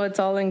 but it's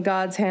all in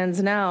God's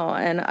hands now."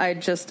 And I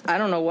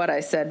don't know what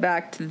I said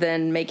back to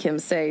then make him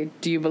say,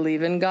 "Do you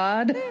believe in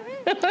God?"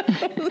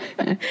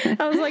 I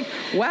was like,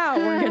 "Wow,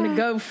 we're gonna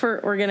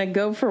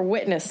go for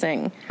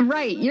witnessing."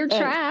 Right, you're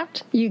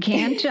trapped. You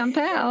can't jump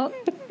out.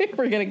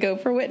 We're gonna go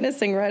for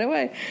witnessing right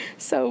away.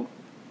 So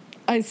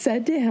I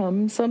said to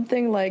him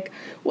something like,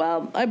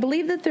 "Well, I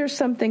believe that there's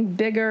something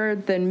bigger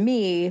than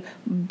me,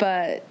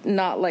 but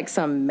not like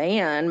some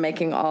man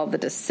making all the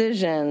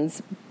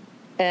decisions.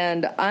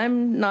 And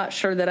I'm not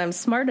sure that I'm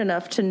smart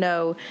enough to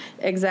know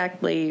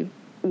exactly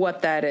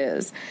what that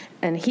is."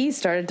 And he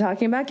started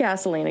talking about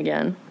gasoline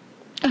again.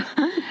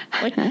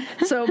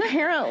 So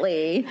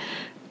apparently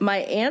my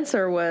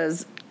answer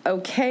was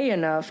okay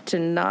enough to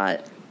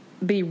not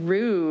be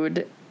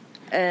rude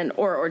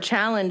or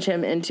challenge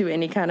him into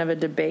any kind of a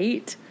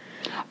debate,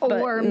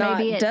 or not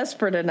maybe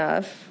desperate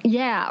enough.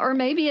 Yeah, or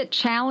maybe it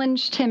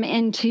challenged him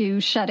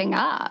into shutting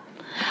up.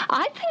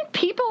 I think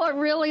people are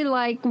really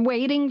like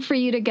waiting for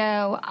you to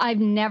go, "I've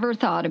never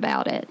thought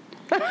about it.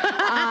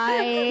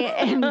 I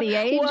am the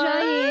age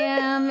I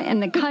am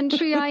and the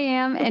country I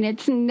am, and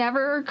it's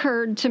never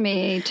occurred to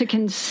me to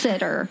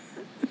consider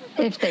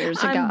if there's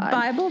a God." I'm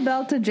Bible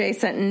Belt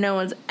adjacent, and no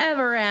one's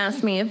ever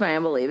asked me if I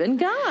believe in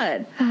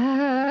God.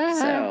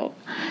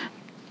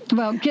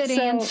 Well, good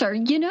answer.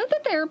 You know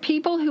that there are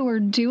people who are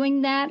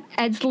doing that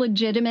as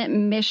legitimate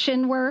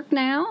mission work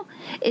now,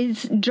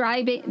 is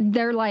driving.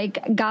 They're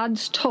like,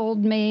 "God's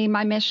told me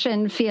my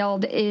mission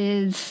field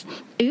is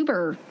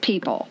Uber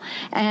people."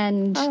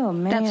 And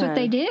that's what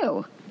they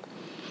do.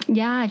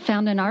 Yeah, I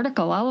found an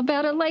article all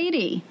about a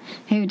lady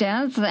who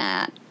does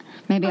that.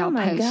 Maybe I'll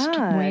post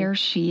where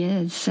she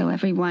is so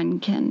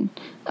everyone can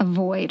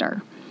avoid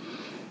her.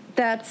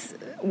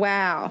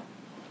 Wow.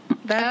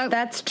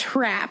 That's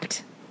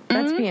trapped.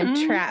 That's being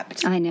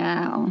trapped. I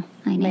know.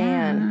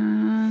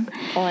 Man.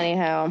 Well,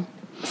 anyhow,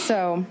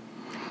 so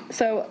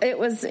it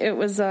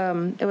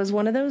was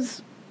one of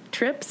those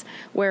trips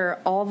where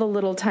all the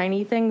little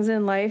tiny things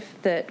in life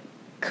that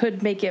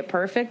could make it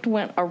perfect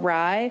went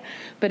awry,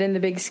 but in the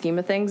big scheme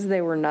of things,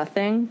 they were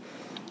nothing.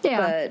 Yeah.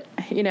 But,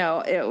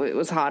 it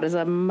was hot as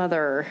a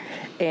mother,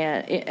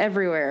 and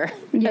everywhere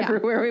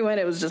we went,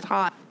 it was just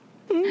hot.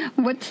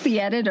 What's the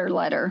editor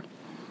letter?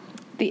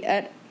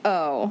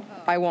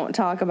 I won't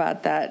talk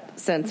about that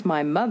since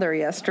my mother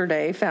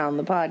yesterday found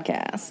the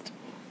podcast.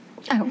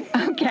 Oh,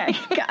 okay.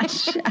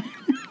 Gosh.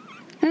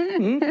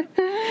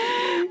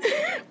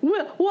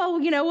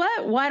 Well, you know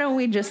what? Why don't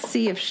we just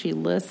see if she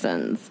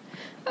listens?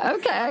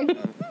 Okay.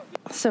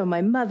 So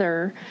my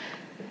mother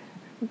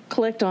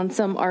clicked on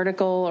some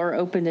article or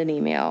opened an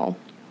email,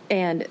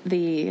 and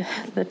the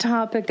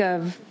topic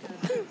of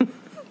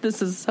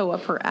this is so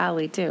up her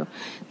alley too.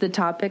 The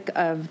topic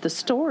of the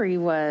story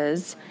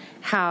was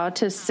how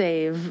to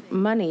save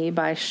money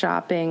by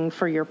shopping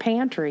for your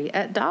pantry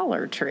at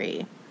Dollar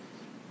Tree,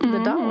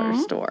 the dollar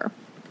store.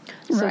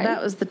 So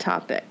that was the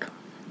topic.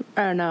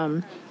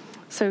 And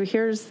so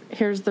here's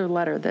the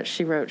letter that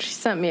she wrote. She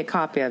sent me a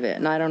copy of it,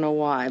 and I don't know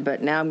why,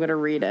 but now I'm going to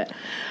read it.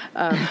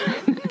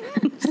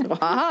 So,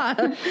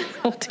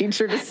 I'll teach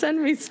her to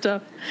send me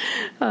stuff.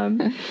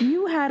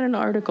 You had an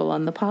article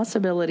on the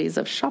possibilities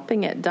of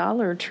shopping at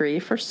Dollar Tree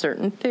for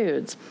certain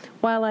foods.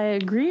 While I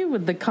agree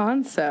with the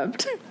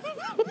concept,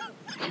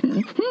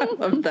 I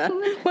love that.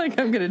 Like,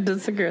 I'm going to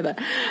disagree with that.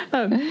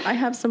 I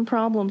have some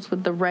problems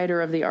with the writer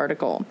of the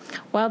article.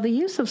 While the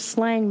use of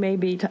slang may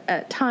be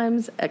at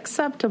times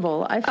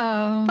acceptable, I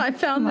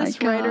found this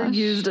writer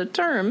used a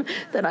term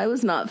that I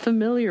was not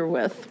familiar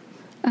with.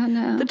 Oh,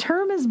 no. The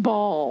term is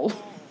ball.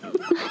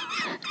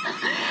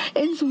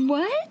 Is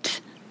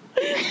what?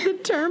 The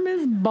term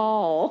is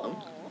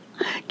ball.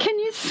 Can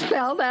you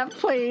spell that,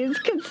 please?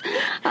 Because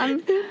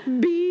I'm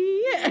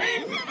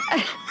B-A.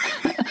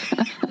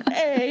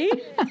 Okay.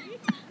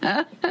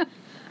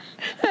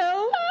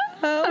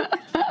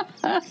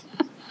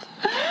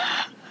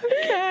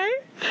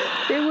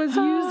 It was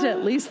used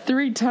at least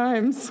 3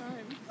 times.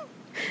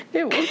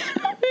 It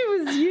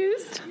was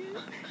used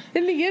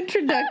in the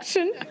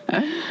introduction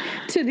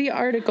to the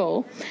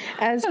article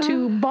as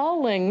to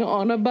balling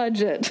on a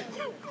budget.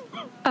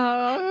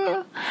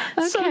 Oh,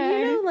 okay. So,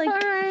 all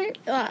right.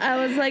 I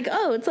was like,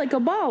 it's like a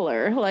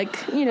baller. Like,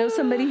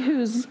 somebody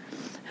who's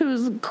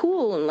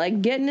cool and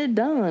like getting it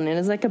done and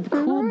is like a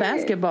cool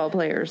basketball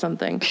player or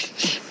something.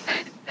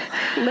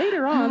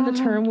 Later on, the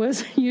term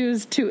was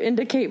used to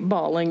indicate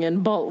balling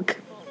in bulk.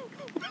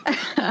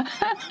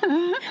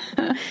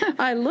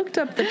 I looked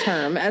up the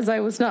term as I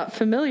was not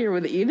familiar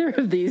with either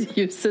of these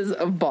uses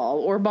of ball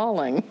or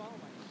balling.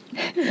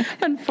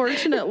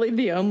 Unfortunately,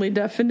 the only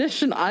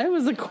definition I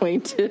was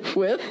acquainted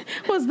with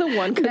was the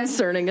one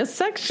concerning a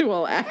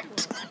sexual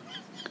act.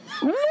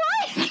 What?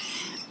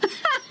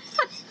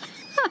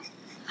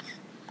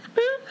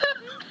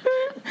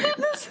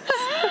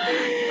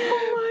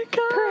 Oh my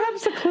God.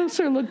 Perhaps a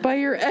closer look by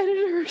your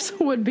editors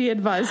would be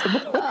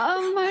advisable.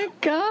 Oh my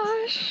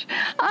gosh.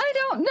 I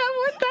don't know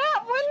what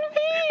that one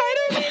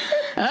means.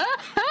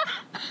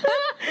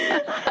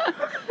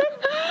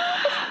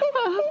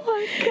 Oh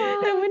my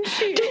God. And when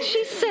Did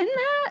she send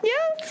that?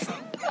 Yes.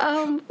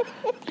 I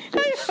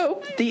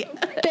hope they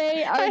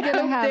are going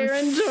to have they're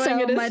enjoying so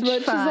it as much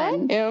much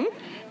fun. as I am.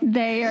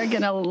 They are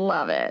going to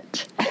love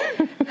it.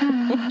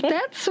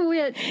 That's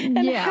what,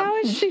 And how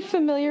is she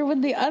familiar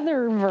with the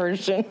other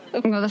version?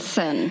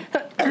 Listen.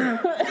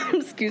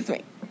 Excuse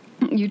me.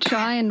 You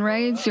try and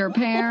raise your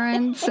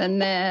parents,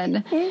 and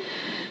then you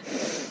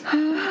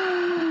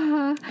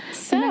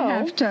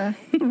have to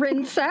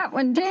rinse that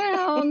one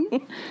down.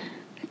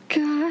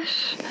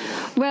 Gosh.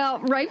 Well,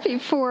 right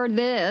before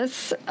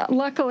this,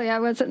 luckily I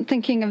wasn't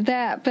thinking of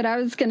that, but I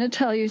was going to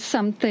tell you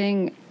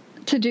something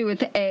to do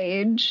with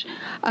age.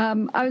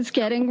 I was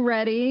getting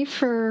ready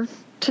to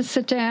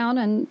sit down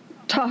and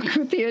talk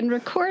with you and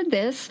record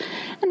this,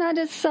 and I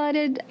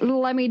decided,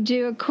 let me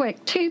do a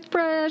quick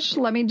toothbrush,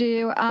 let me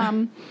do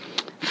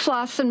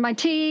flossing my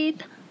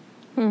teeth.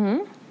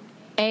 Mm-hmm.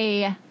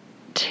 A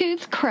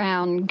tooth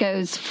crown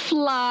goes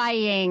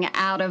flying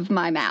out of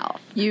my mouth.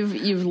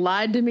 You've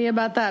lied to me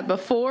about that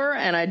before,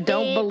 and I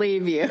don't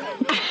believe you.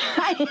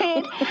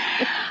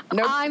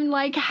 Nope. I'm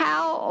like,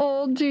 how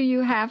old do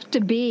you have to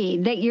be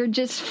that you're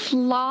just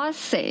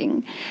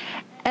flossing?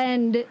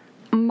 And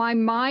my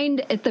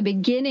mind at the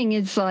beginning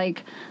is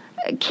like,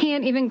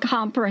 can't even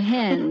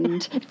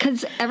comprehend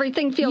because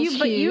everything feels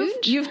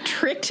huge. You've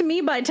tricked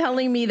me by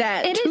telling me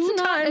that it is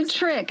not a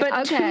trick. But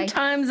okay. 2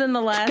 times in the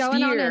last year.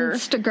 Going on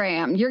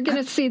Instagram. You're going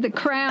to see the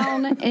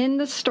crown in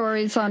the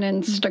stories on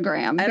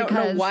Instagram. I don't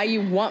know why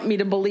you want me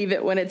to believe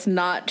it when it's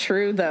not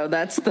true, though.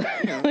 That's the...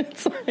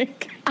 It's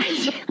like...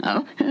 I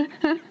know.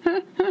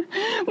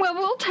 Well,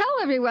 we'll tell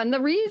everyone. The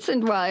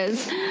reason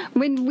was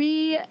when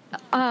we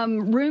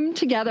roomed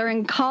together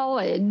in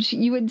college,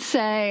 you would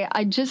say,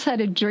 I just had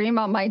a dream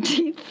all my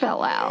teeth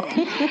fell out.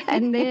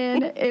 And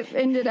then it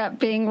ended up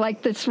being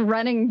like this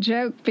running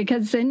joke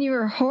because then you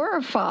were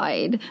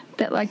horrified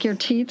that like your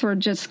teeth were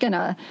just going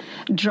to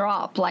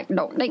drop like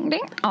ding,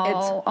 ding,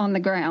 all on the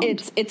ground.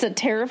 It's a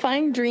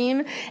terrifying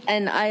dream.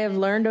 And I have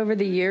learned over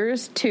the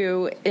years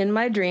to, in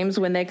my dreams,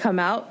 when they come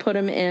out, put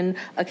them in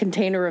a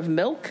container of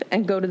milk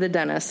and go to the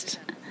dentist.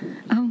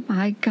 Oh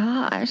my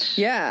gosh.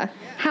 Yeah.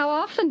 How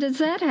often does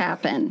that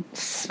happen?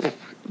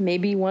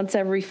 Maybe once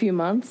every few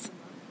months.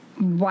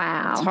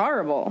 Wow. It's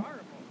horrible.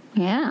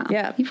 Yeah.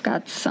 Yeah. You've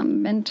got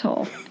some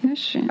mental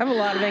issue. I have a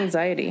lot of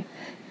anxiety.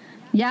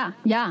 Yeah.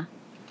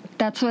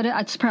 That's what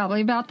it's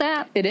probably about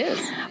that. It is.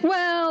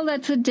 Well,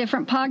 that's a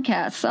different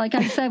podcast. Like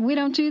I said, we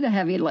don't do the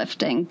heavy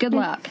lifting. Good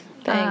luck.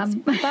 Thanks.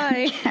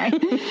 Bye. Okay.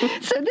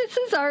 So this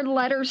is our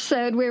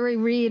letter-sode where we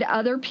read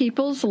other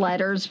people's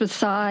letters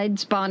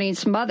besides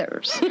Bonnie's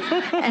mother's.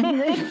 And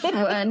this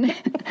one...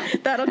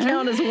 That'll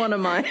count as one of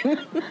mine.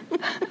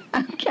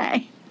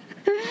 Okay.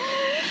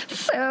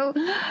 So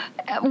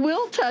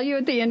we'll tell you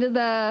at the end of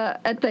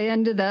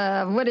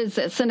the what is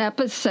this, an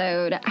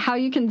episode, how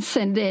you can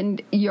send in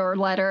your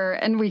letter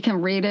and we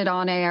can read it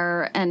on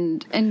air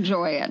and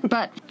enjoy it.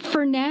 But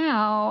for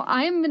now,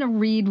 I'm going to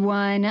read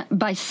one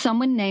by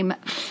someone named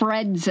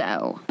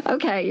Fredzo.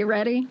 Okay, you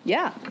ready?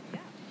 Yeah.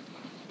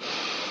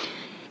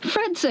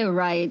 Fredzo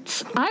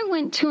writes, I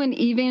went to an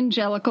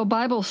evangelical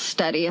Bible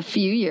study a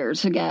few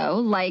years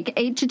ago, like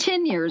 8 to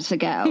 10 years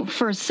ago,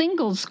 for a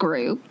singles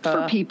group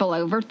for people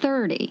over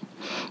 30.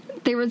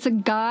 There was a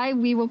guy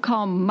we will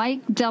call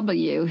Mike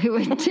W. who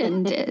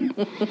attended.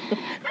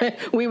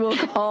 We will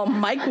call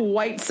Mike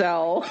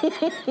Whitesell.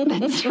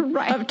 That's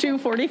right. Of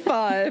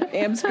 245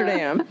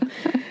 Amsterdam.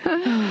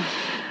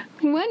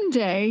 One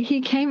day,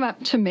 he came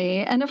up to me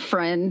and a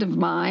friend of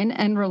mine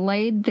and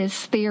relayed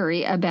this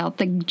theory about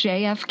the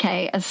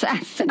JFK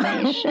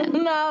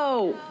assassination.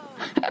 No!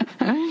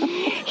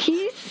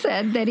 He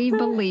said that he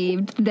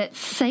believed that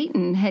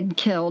Satan had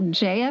killed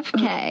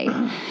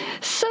JFK,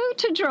 so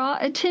to draw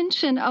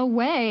attention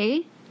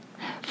away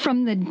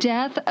from the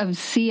death of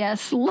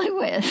C.S.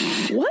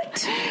 Lewis.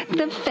 What?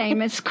 The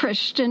famous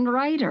Christian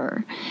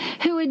writer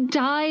who had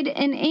died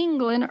in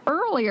England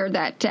earlier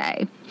that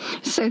day.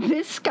 So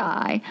this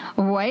guy,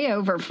 way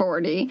over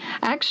 40,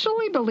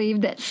 actually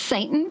believed that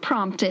Satan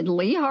prompted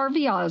Lee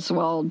Harvey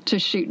Oswald to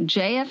shoot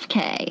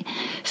JFK,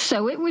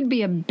 so it would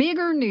be a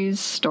bigger news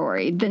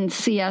story than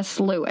C.S.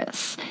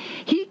 Lewis.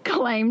 He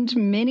claimed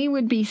many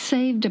would be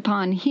saved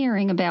upon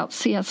hearing about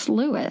C.S.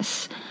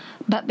 Lewis,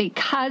 but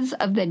because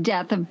of the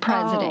death of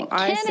President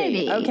Kennedy. I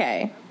see.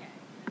 Okay.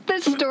 the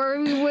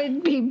story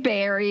would be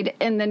buried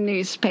in the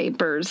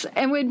newspapers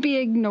and would be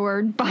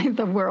ignored by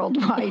the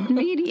worldwide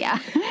media.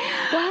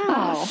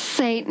 Wow. Oh,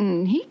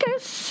 Satan, he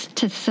goes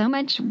to so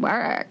much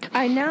work.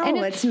 I know. And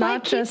It's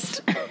not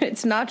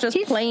just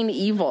plain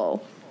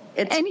evil.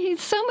 And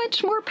he's so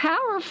much more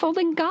powerful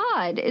than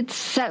God. It's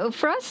so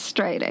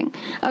frustrating.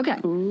 Okay.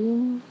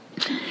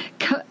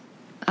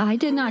 I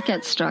did not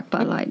get struck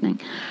by lightning.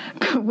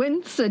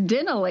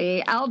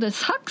 Coincidentally,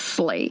 Aldous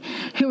Huxley,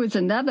 who was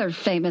another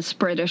famous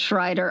British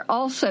writer,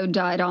 also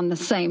died on the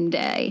same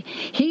day.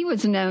 He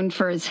was known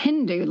for his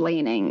Hindu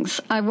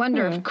leanings. I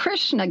wonder if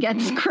Krishna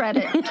gets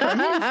credit for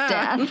his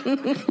death.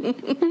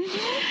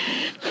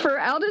 For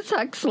Aldous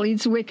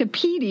Huxley's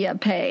Wikipedia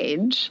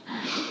page,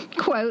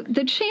 quote,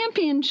 the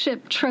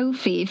championship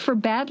trophy for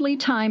badly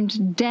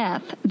timed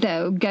death,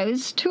 though,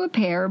 goes to a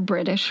pair of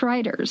British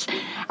writers.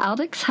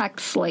 Aldous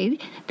Huxley,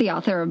 the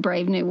author of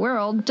Brave New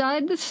World,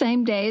 died the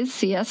same day as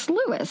C.S.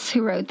 Lewis,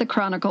 who wrote the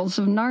Chronicles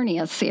of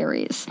Narnia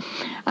series.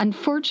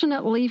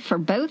 Unfortunately for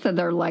both of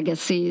their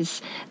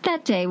legacies,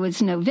 that day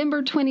was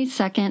November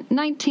 22nd,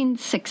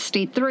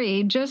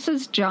 1963, just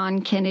as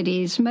John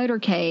Kennedy's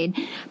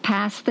motorcade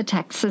passed the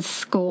Texas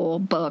School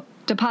Book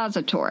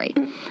Depository.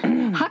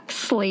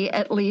 Huxley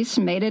at least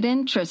made it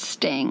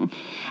interesting.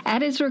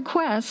 At his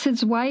request,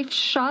 his wife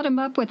shot him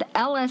up with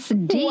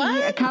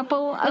LSD a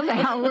couple of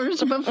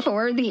hours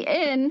before the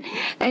end,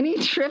 and he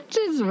tripped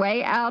his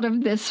way out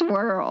of this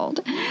world.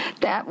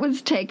 That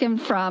was taken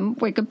from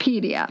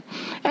Wikipedia.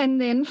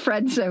 And then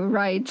Fredzo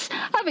writes,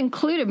 I've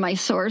included my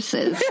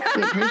sources.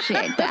 We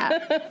appreciate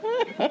that.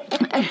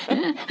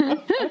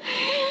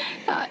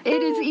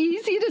 It is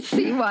easy to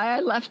see why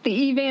I left the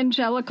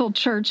evangelical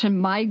church and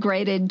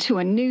migrated to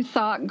a new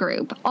thought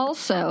group.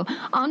 Also,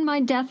 on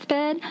my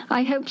deathbed,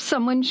 I hope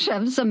someone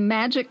shoves a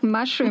magic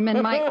mushroom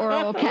in my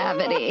oral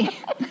cavity.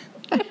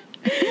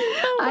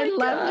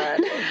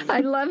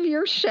 I love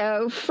your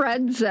show,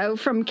 Fredzo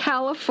from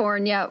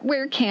California,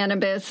 where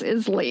cannabis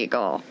is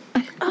legal.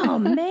 Oh,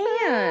 man.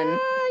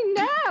 I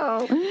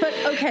know. But,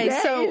 okay,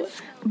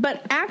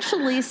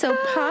 so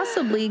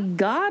possibly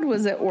God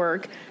was at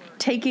work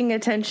taking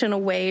attention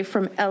away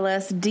from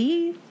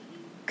LSD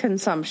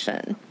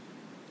consumption.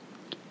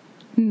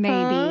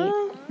 Maybe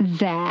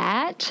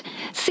that.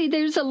 See,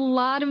 there's a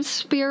lot of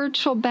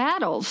spiritual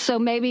battles. So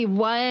maybe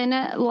one,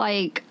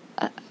 like,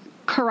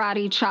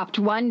 karate chopped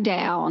one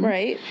down.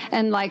 Right.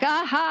 And like,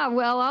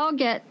 well, I'll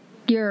get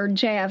your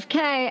JFK.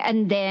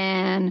 And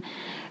then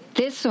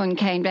this one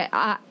came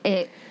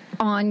to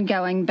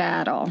ongoing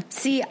battle.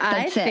 See,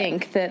 I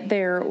think that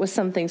there was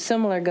something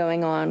similar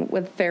going on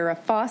with Farrah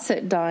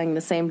Fawcett dying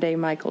the same day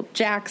Michael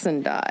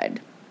Jackson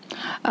died.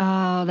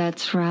 Oh,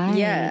 that's right.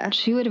 Yeah.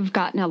 She would have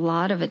gotten a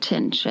lot of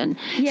attention.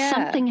 Yeah.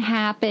 Something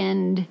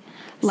happened,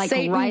 like,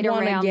 Satan right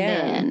won around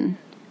again. then.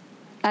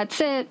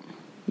 That's it.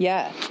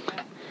 Yeah.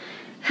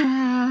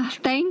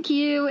 Thank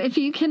you. If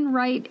you can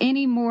write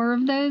any more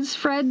of those,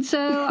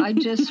 Fredzo, I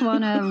just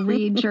want to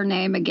read your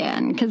name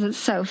again because it's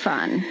so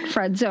fun.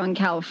 Fredzo in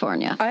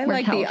California. I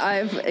like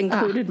I've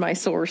included my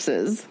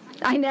sources.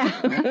 I know.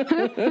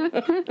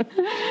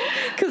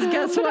 Because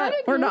guess what?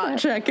 We're not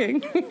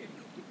checking.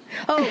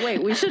 Oh,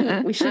 wait, we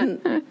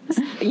shouldn't,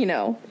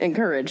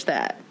 encourage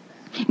that.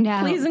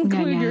 No. Please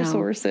include your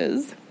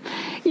sources.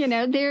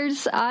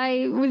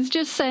 I was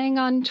just saying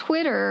on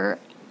Twitter,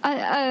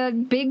 a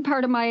big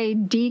part of my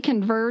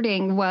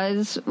deconverting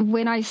was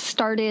when I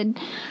started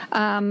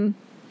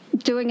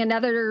doing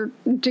another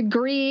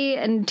degree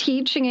and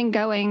teaching and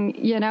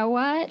going, you know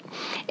what?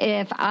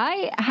 If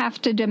I have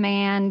to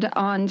demand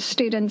on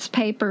students'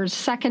 papers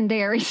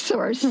secondary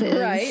sources,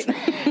 right.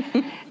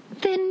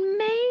 then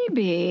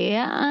maybe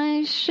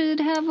I should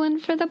have one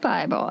for the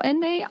Bible.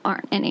 And they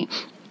aren't any.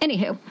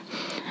 Anywho.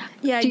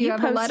 Yeah, do you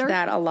post have a letter?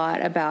 That a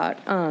lot about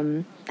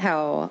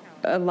how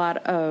a lot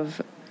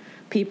of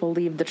people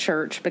leave the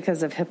church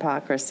because of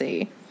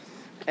hypocrisy.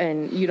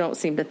 And you don't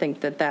seem to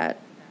think that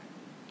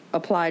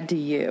applied to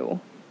you.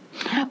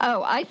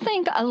 Oh, I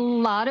think a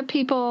lot of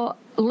people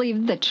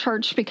leave the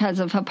church because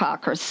of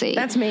hypocrisy.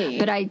 That's me.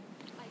 But I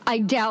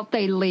doubt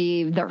they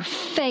leave their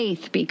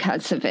faith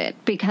because of it,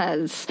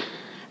 because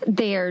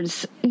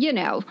there's,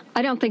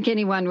 I don't think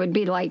anyone would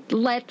be like,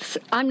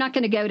 I'm not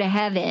going to go to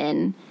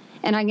heaven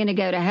and I'm going to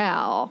go to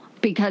hell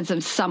because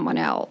of someone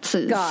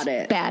else's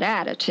bad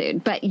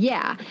attitude. But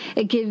yeah,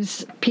 it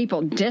gives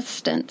people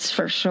distance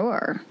for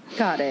sure.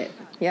 Got it.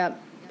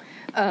 Yep.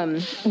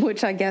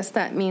 Which I guess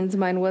that means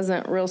mine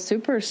wasn't real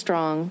super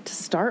strong to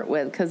start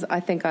with, because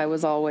I think I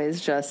was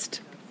always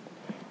just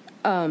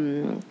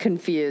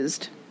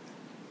confused.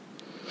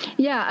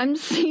 Yeah, I'm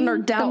seeing or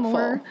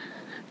doubtful.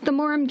 The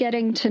more I'm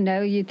getting to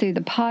know you through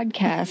the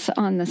podcast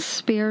on the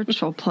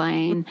spiritual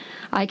plane,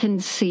 I can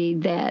see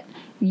that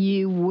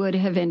you would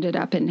have ended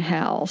up in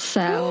hell.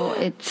 So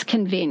it's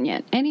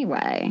convenient.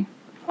 Anyway.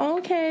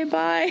 Okay,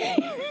 bye.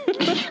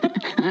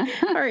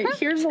 All right,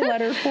 here's a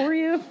letter for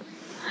you.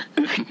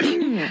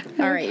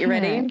 All right, you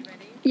ready?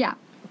 Yeah.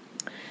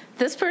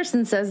 This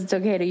person says it's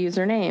okay to use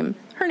her name.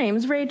 Her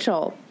name's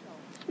Rachel.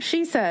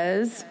 She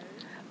says,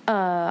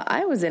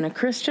 I was in a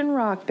Christian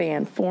rock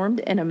band formed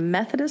in a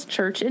Methodist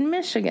church in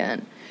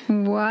Michigan.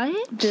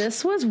 What?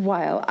 This was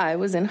while I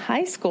was in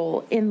high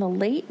school in the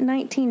late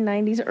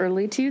 1990s,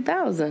 early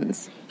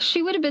 2000s.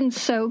 She would have been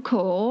so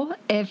cool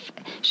if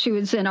she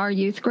was in our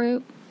youth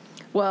group.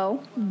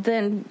 Well,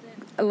 then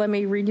let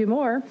me read you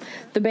more.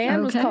 The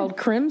band was called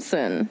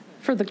Crimson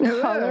for the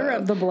color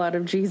of the blood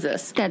of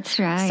Jesus. That's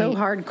right. So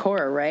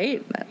hardcore,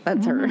 right?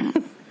 That's her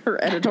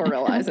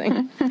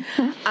editorializing.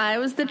 I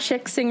was the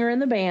chick singer in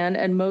the band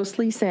and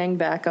mostly sang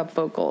backup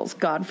vocals.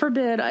 God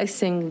forbid I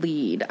sing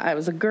lead. I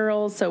was a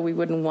girl, so we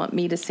wouldn't want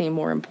me to seem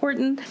more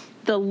important.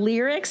 The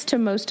lyrics to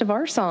most of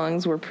our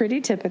songs were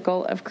pretty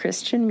typical of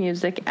Christian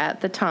music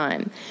at the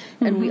time.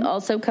 And we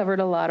also covered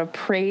a lot of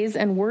praise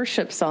and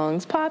worship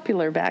songs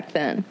popular back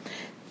then.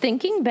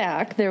 Thinking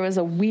back, there was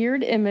a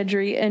weird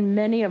imagery in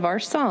many of our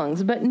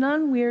songs, but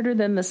none weirder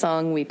than the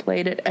song we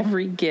played at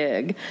every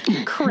gig,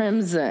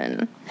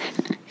 Crimson.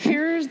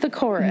 Here's the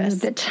chorus.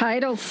 The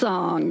title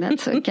song.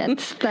 That's what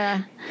gets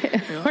the...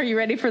 Are you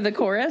ready for the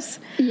chorus?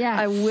 Yes.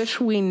 I wish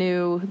we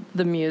knew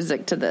the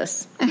music to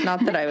this.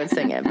 Not that I would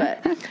sing it,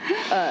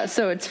 but...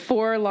 so it's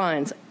 4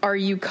 lines. Are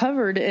you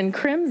covered in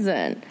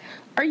crimson?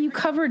 Are you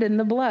covered in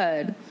the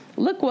blood?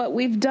 Look what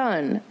we've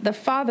done. The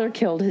Father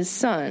killed his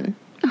son.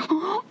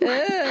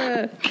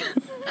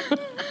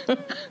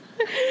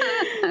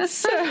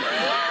 So,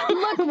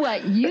 look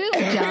what you've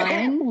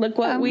done. Look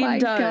what we've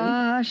done.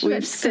 Gosh,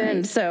 we've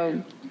sinned,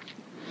 so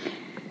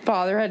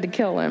Father had to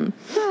kill him.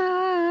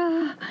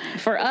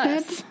 For us.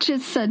 That's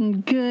just some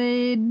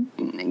good,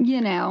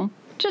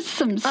 just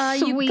some Are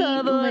sweet you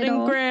covered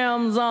little... in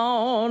grams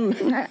on?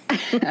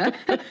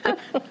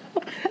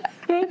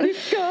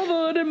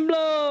 Covered in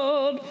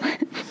blood.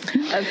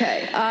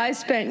 Okay, I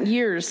spent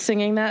years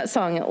singing that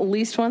song at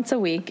least once a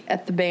week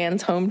at the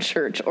band's home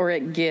church or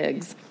at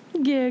gigs.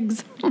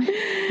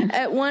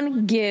 At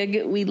one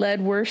gig, we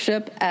led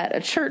worship at a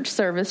church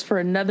service for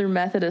another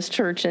Methodist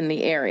church in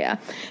the area.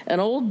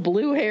 An old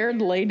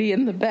blue-haired lady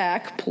in the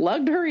back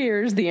plugged her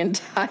ears the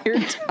entire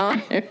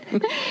time.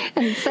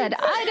 And said,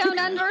 I don't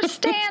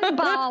understand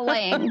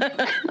bawling.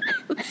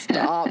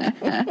 Stop.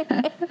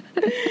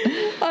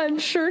 I'm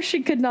sure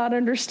she could not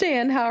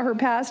understand how her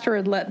pastor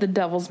had let the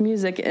devil's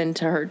music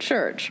into her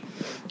church.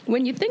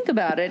 When you think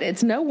about it,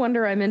 it's no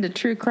wonder I'm into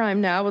true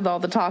crime now with all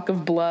the talk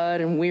of blood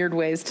and weird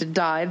ways to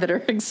die that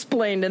are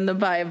explained in the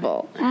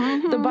Bible.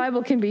 The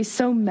Bible can be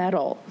so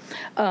metal.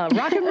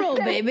 Rock and roll,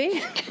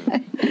 baby.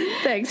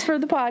 Thanks for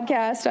the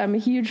podcast. I'm a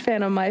huge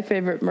fan of My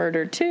Favorite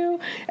Murder, too.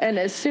 And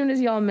as soon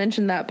as y'all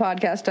mentioned that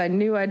podcast, I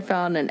knew I'd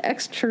found an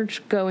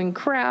ex-church-going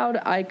crowd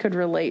I could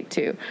relate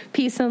to.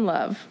 Peace and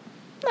love.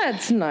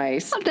 That's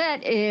nice.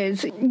 That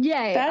is,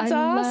 yay. That's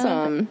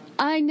awesome.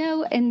 I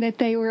know, and that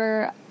they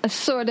were a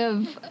sort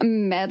of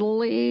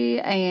medley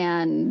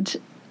and,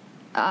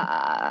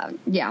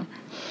 yeah.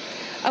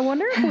 I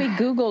wonder if we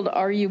Googled,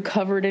 are you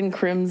covered in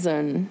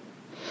crimson?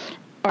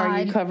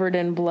 Are you covered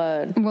in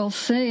blood? We'll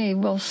see.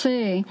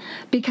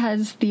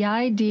 Because the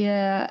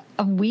idea,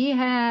 we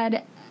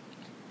had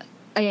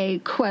a,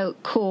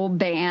 quote, cool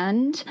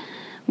band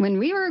when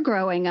we were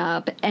growing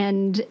up,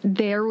 and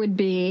there would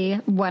be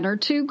 1 or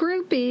 2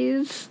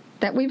 groupies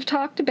that we've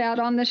talked about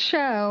on the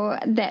show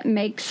that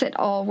makes it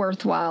all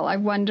worthwhile. I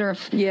wonder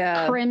if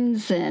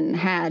Crimson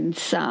had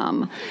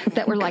some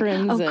that were like,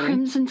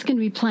 Crimson's going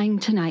to be playing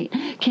tonight.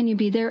 Can you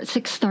be there at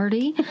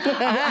 6:30?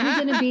 I'm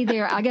going to be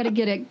there. I got to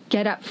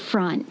get up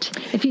front.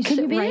 If you Can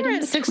sit you be right there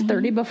at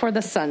 6:30 before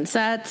the sun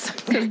sets?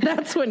 Because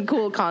that's when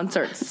cool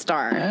concerts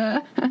start.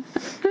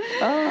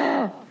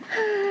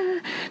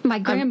 My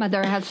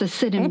grandmother has to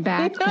sit in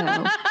back,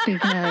 though,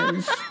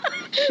 because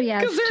she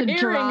has to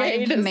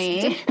drive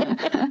me.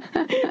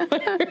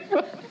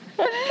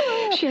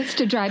 She has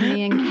to drive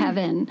me and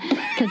Kevin,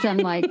 because I'm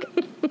like,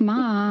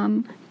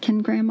 Mom,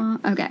 can Grandma?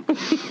 Okay.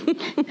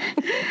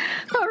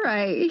 All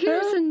right,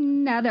 here's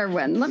another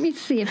one. Let me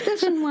see if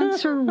this one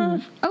wants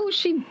her. Oh,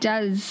 she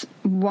does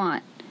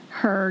want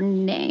her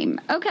name.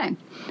 Okay,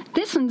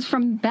 this one's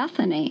from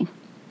Bethany.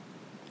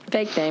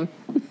 Fake name.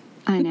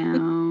 I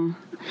know.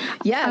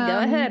 Yeah, go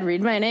ahead.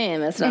 Read my name.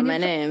 That's not my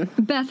name.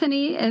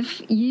 Bethany,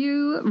 if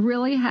you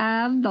really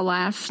have the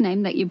last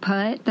name that you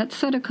put, that's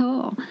sort of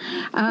cool.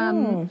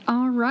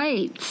 All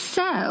right.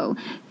 So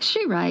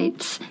she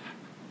writes,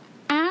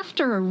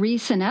 after a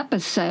recent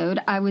episode,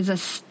 I was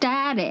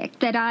ecstatic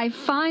that I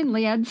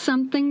finally had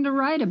something to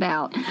write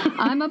about.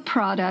 I'm a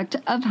product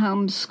of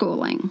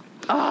homeschooling.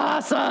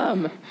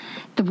 Awesome.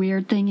 The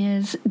weird thing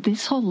is,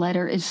 this whole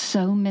letter is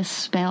so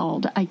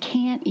misspelled. I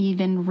can't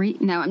even read.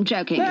 No, I'm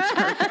joking. It's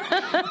perfect.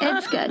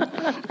 It's good.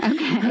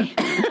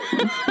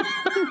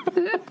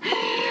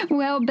 Okay.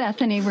 Well,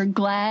 Bethany, we're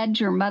glad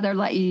your mother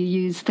let you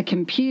use the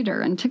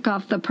computer and took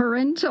off the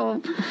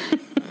parental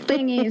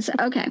thingies.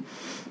 Okay.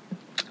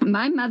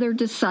 My mother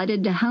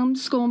decided to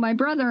homeschool my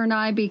brother and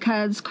I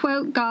because,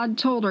 quote, God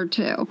told her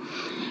to.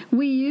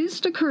 We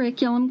used a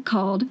curriculum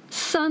called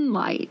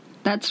Sunlight.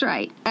 That's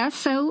right,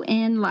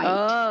 S-O-N light.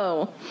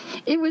 Oh.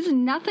 It was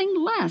nothing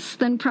less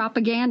than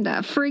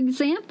propaganda. For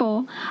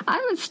example,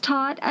 I was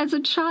taught as a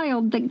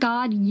child that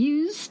God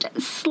used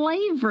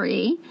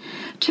slavery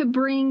to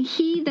bring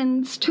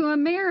heathens to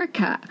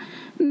America,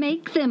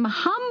 make them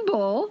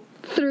humble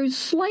through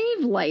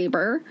slave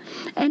labor,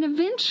 and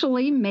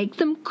eventually make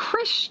them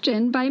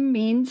Christian by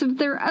means of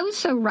their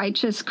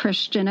oh-so-righteous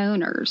Christian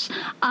owners.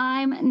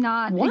 I'm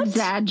not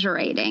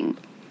exaggerating.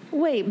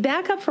 Wait,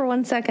 back up for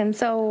 1 second.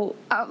 So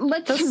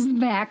let's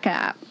back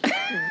up.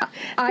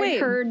 I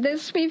heard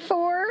this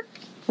before.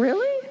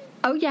 Really?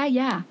 Oh,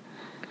 yeah.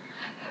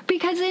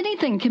 Because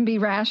anything can be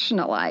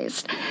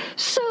rationalized.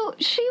 So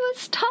she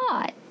was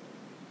taught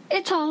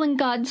it's all in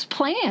God's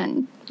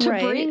plan to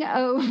bring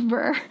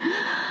over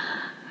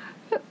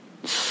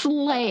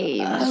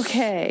slaves.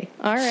 Okay.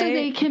 All right. So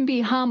they can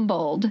be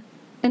humbled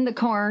in the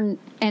corn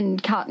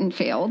and cotton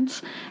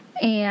fields.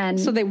 And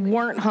so they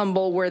weren't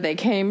humble where they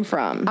came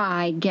from.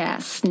 I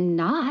guess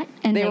not.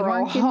 And they were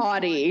all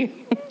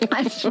haughty.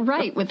 That's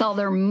right, with all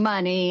their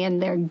money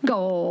and their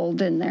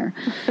gold and their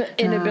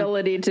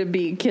inability to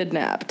be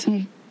kidnapped.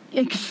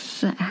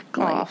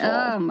 Exactly. Awful.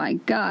 Oh my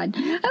God.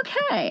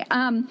 Okay.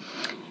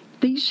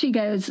 She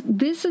goes,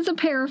 this is a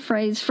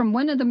paraphrase from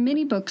one of the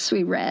many books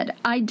we read.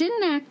 I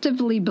didn't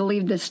actively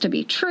believe this to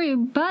be true,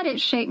 but it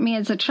shaped me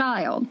as a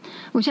child,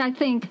 which I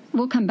think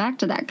we'll come back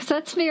to that because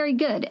that's very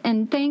good.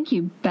 And thank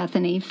you,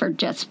 Bethany, for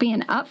just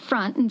being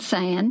upfront and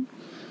saying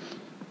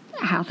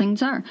how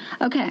things are.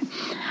 Okay.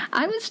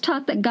 I was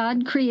taught that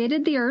God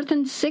created the earth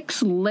in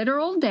 6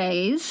 literal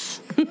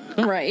days.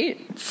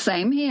 Right.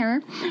 Same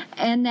here.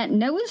 And that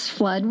Noah's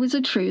flood was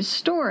a true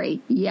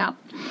story. Yep.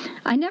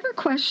 I never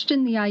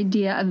questioned the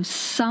idea of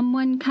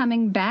someone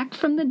coming back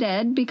from the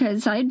dead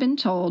because I had been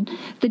told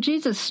the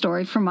Jesus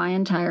story for my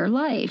entire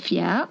life.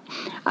 Yeah.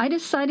 I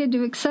decided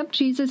to accept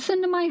Jesus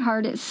into my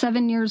heart at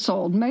 7 years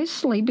old,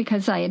 mostly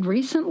because I had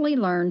recently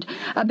learned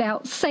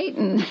about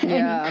Satan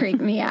and he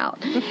creeped me out.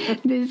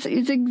 This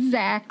is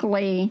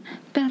exactly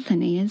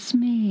Bethany is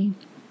me.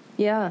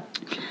 Yeah.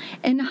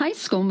 In high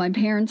school, my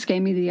parents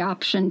gave me the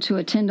option to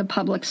attend a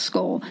public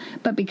school,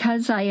 but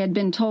because I had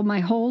been told my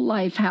whole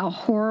life how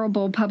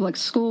horrible public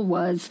school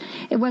was,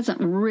 it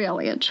wasn't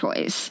really a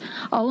choice.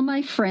 All of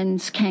my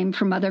friends came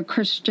from other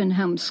Christian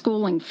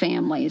homeschooling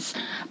families,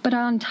 but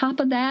on top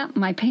of that,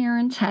 my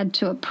parents had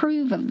to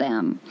approve of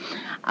them.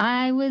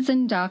 I was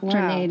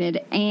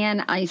indoctrinated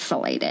and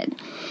isolated.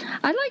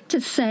 I like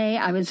to say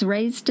I was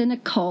raised in a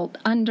cult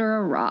under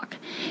a rock.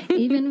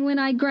 Even when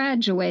I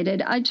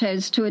graduated, I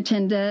chose to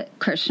attend a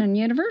Christian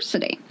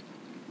university.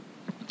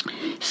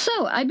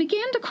 So I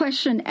began to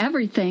question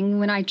everything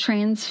when I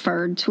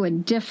transferred to a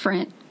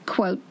different,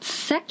 quote,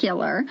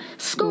 secular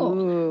school.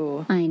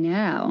 Ooh. I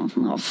know,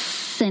 little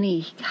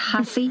sinny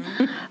hussy.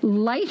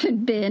 Life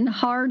had been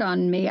hard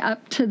on me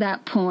up to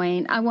that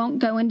point. I won't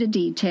go into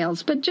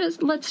details, but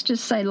let's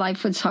just say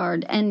life was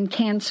hard and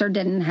cancer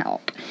didn't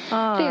help.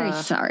 Very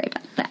sorry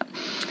about that.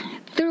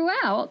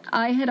 Throughout,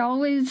 I had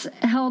always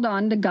held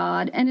on to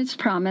God and His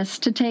promise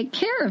to take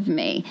care of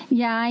me.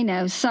 Yeah, I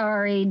know,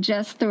 sorry,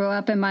 just threw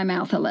up in my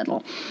mouth a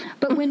little.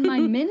 But when my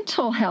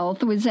mental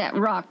health was at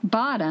rock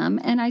bottom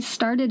and I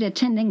started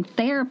attending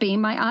therapy,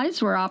 my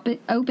eyes were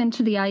open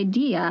to the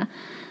idea,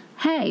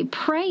 hey,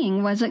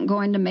 praying wasn't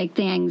going to make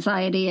the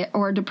anxiety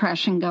or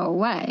depression go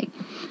away.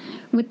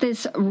 With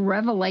this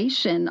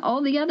revelation,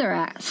 all the other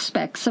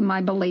aspects of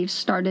my beliefs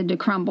started to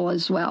crumble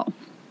as well.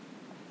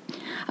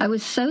 I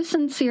was so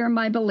sincere in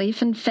my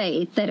belief and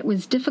faith that it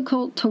was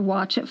difficult to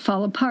watch it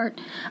fall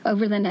apart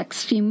over the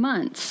next few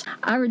months.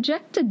 I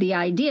rejected the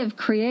idea of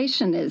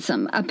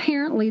creationism.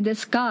 Apparently,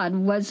 this God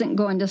wasn't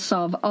going to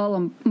solve all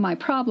of my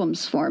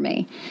problems for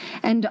me.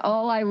 And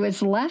all I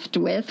was left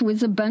with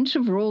was a bunch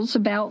of rules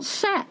about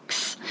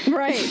sex.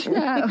 Right.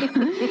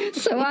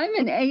 So I'm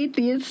an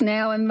atheist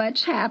now and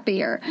much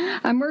happier.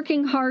 I'm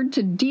working hard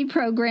to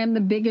deprogram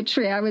the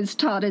bigotry I was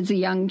taught as a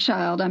young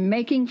child. I'm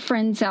making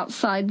friends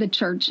outside the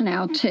church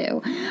now,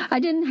 too. I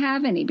didn't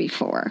have any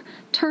before.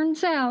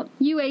 Turns out,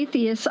 you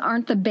atheists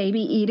aren't the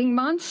baby-eating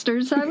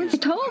monsters I was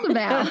told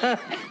about.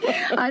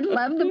 I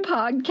love the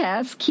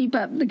podcast. Keep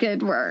up the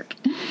good work.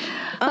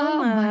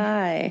 Oh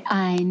my.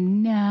 I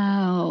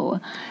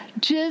know.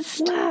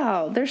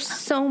 Wow, there's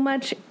so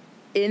much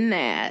in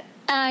that.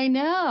 I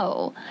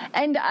know.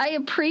 And I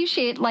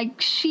appreciate,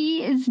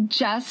 she is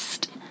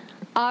just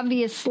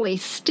obviously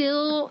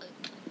still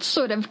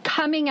sort of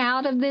coming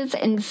out of this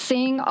and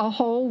seeing a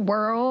whole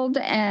world,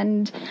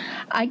 and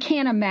I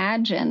can't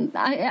imagine.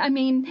 I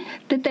mean,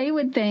 that they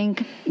would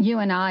think you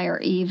and I are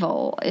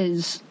evil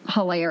is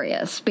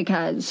hilarious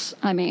because,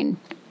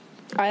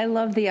 I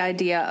love the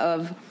idea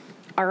of,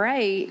 all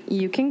right,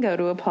 you can go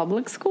to a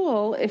public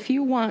school if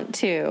you want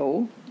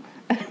to,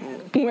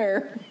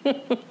 where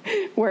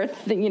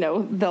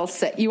they'll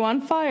set you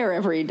on fire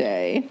every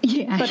day.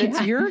 Yeah, but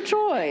it's your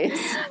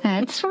choice.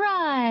 That's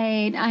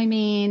right.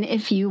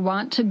 If you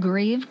want to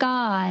grieve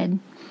God,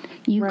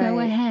 You go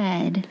Right.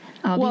 ahead.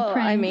 I'll be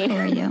praying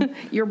for you.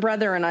 Your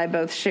brother and I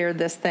both shared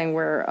this thing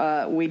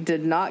where we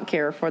did not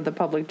care for the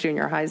public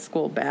junior high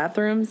school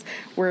bathrooms,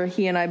 where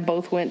he and I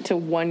both went to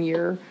 1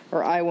 year,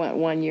 or I went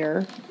 1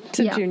 year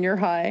to Yeah. junior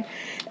high.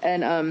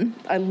 And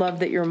I love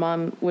that your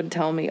mom would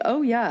tell me,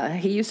 oh, yeah,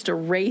 he used to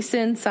race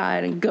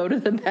inside and go to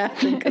the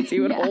bathroom because he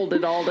would Yeah. hold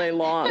it all day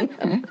long.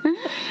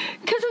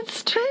 Because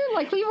it's true.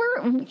 Like we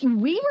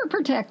were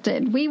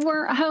protected. We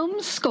weren't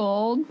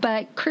homeschooled,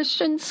 but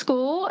Christian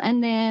school.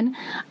 And then,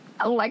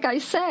 like I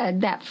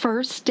said, that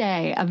first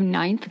day of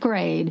 9th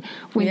grade,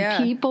 when Yeah.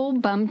 people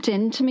bumped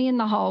into me in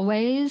the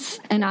hallways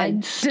and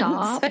I'd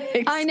stop.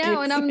 say, I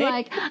know. And I'm "Excuse me."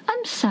 like,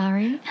 I'm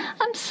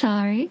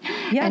sorry.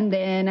 Yeah. And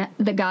then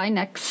the guy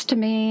next to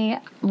me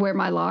where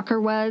my locker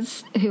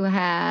was, who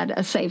had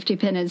a safety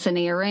pin as an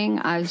earring,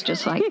 I was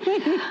just like,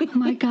 oh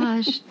my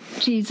gosh,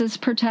 Jesus,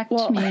 protect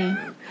Well, me.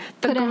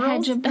 Put a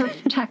hedge of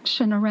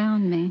protection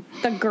around me.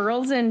 The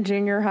girls in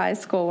junior high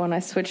school, when I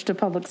switched to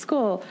public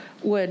school,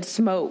 would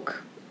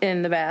smoke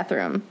in the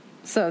bathroom.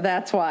 So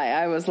that's why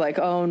I was like,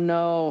 oh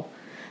no,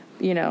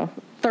 We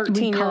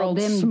 13-year-old called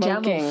them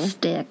smoking. devil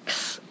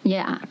sticks.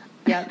 Yeah.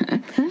 Yep.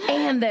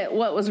 And that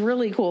what was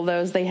really cool, though,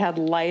 is they had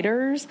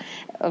lighters,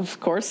 of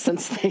course,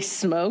 since they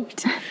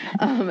smoked,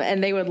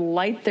 and they would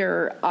light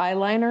their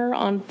eyeliner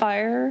on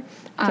fire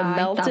to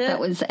melt I thought it. that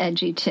was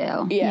edgy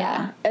too.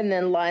 yeah. And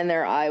then line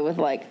their eye with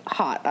like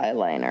hot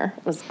eyeliner.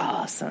 It was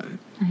awesome.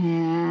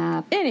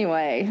 Yeah.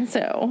 Anyway,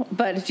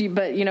 but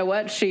you know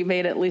what? She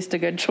made at least a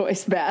good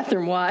choice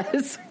bathroom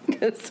wise,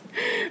 because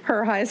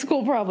her high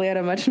school probably had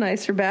a much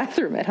nicer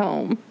bathroom at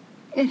home.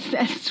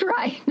 That's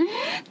right.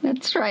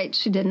 That's right.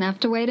 She didn't have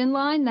to wait in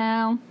line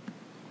now.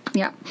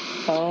 Yeah.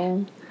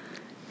 Oh,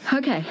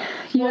 Okay.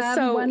 You Well, have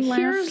so one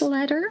here's- last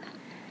letter?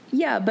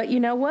 yeah. But you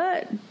know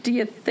what? Do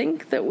you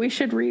think that we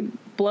should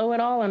blow it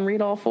all and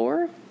read all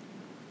 4?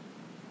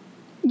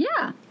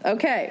 Yeah.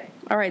 Okay.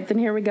 All right. Then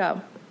here we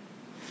go.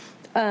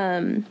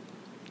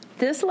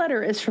 This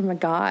letter is from a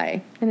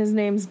guy, and his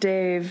name's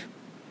Dave.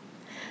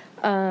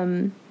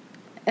 And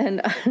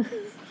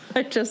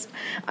I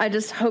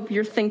just hope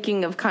you're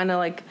thinking of kind of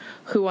like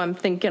who I'm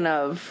thinking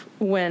of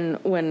when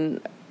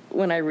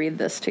I read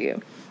this to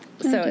you.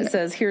 So it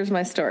says, here's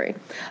my story.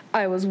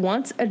 I was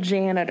once a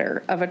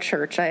janitor of a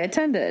church I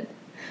attended.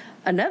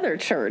 Another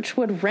church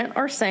would rent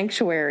our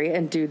sanctuary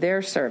and do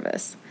their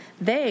service.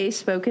 They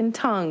spoke in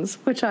tongues,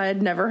 which I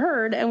had never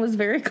heard, and was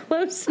very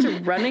close to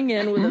running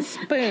in with a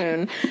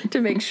spoon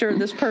to make sure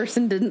this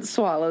person didn't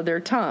swallow their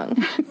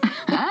tongue.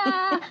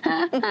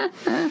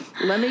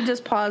 Let me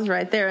just pause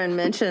right there and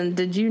mention,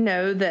 did you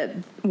know that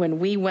when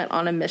we went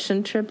on a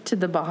mission trip to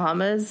the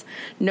Bahamas,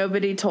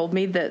 nobody told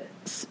me that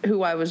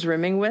who I was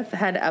rooming with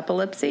had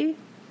epilepsy?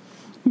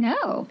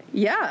 No.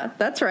 Yeah,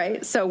 that's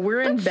right. So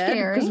we're in That's bed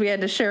scary. because we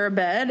had to share a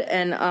bed,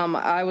 and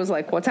I was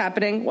like, what's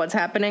happening? What's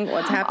happening?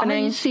 What's Are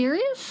happening? you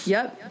serious?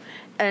 Yep.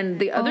 And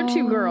the other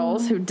 2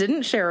 girls who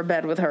didn't share a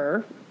bed with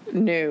her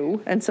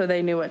knew, and so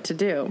they knew what to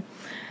do.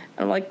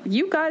 I'm like,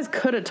 you guys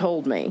could have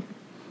told me.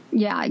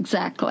 Yeah,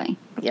 exactly.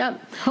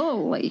 Yep.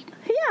 Holy.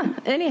 Yeah.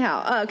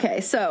 Anyhow, okay.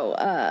 So,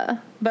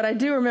 but I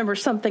do remember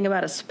something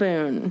about a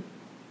spoon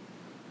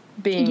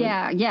being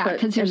Yeah, put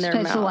because you're in their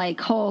supposed to mouth. like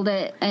hold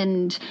it but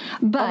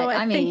Although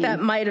I think mean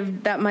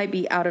that might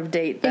be out of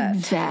date. That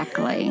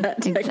exactly.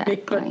 that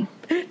technique, but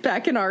Exactly.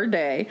 back in our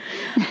day.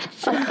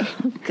 Oh,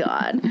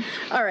 God.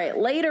 All right.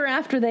 Later,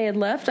 after they had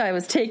left, I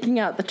was taking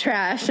out the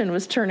trash and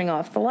was turning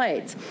off the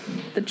lights.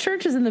 The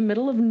church is in the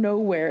middle of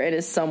nowhere. It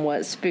is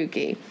somewhat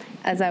spooky.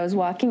 As I was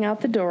walking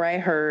out the door, I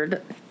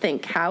heard,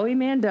 think Howie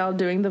Mandel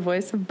doing the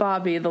voice of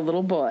Bobby, the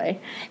little boy.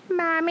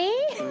 Mommy?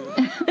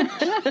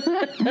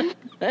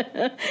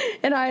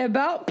 And I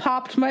about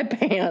popped my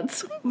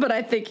pants, but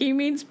I think he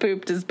means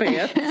pooped his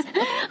pants.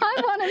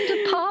 I want him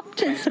to pop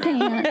his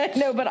pants.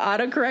 No, but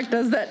autocorrect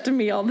does that to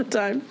me all the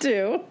time,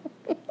 too.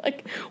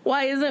 Like,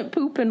 why isn't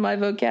poop in my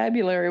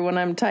vocabulary when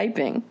I'm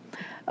typing?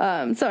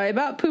 So I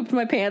about pooped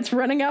my pants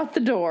running out the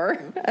door,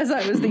 as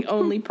I was the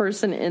only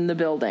person in the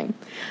building.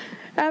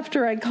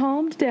 After I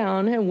calmed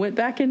down and went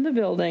back in the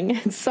building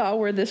and saw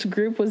where this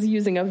group was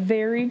using a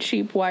very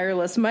cheap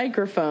wireless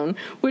microphone,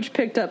 which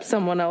picked up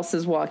someone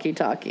else's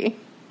walkie-talkie.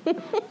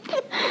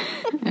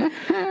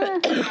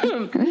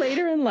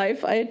 Later in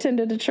life, I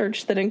attended a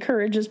church that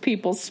encourages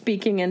people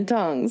speaking in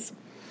tongues.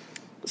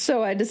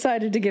 So I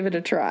decided to give it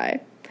a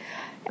try.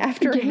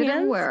 After Give it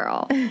a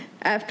whirl.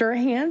 After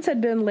hands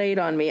had been laid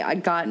on me, I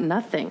got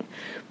nothing.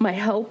 My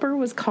helper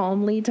was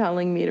calmly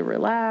telling me to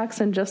relax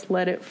and just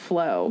let it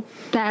flow.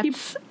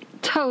 That's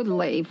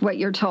totally what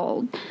you're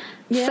told.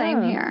 Yeah.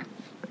 Same here.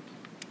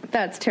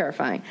 That's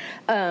terrifying.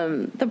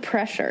 The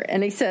pressure.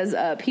 And he says,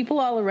 people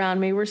all around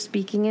me were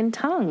speaking in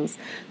tongues.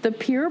 The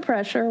peer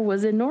pressure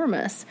was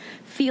enormous.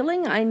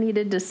 Feeling I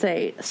needed to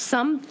say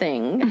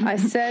something, I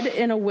said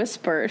in a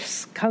whisper,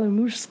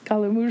 "Scaramouche,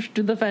 Scaramouche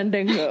to the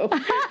Fandango,"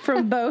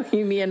 from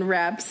Bohemian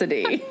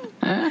Rhapsody.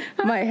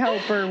 My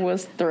helper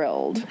was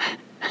thrilled.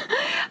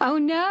 Oh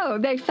no,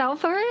 they fell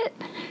for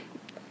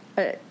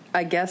it?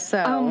 I guess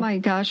so. Oh my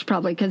gosh,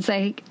 probably because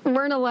they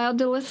weren't allowed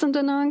to listen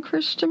to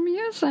non-Christian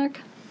music.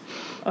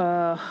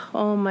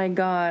 Oh my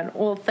God.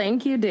 Well,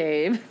 thank you,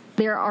 Dave.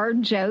 There are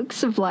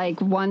jokes of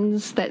like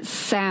ones that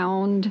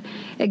sound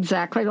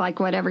exactly like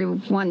what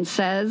everyone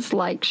says,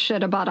 like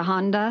should have bought a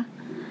Honda.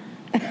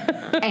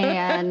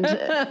 And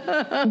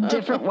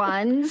different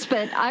ones.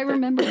 But I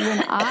remember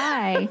when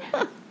I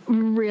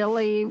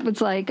really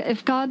was like,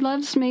 if God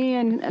loves me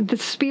and the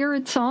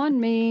Spirit's on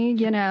me,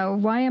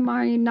 why am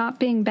I not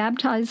being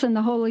baptized in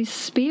the Holy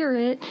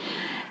Spirit?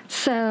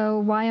 So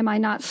why am I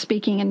not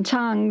speaking in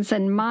tongues?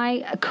 And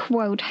my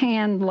quote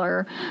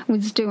handler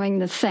was doing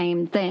the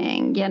same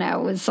thing.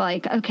 It was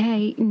like,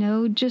 okay,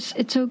 no,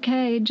 it's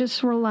okay.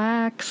 Just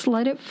relax,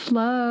 let it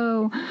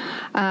flow.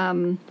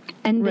 And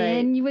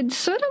then you would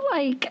sort of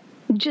like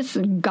just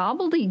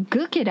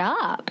gobbledygook it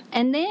up.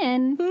 And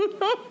then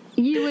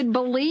you would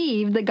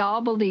believe the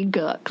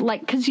gobbledygook, like,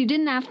 because you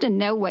didn't have to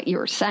know what you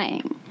were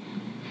saying.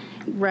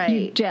 Right.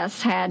 You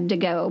just had to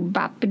go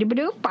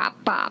bop-a-doo-ba-doo,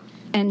 bop-bop.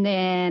 And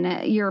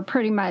then you're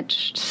pretty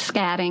much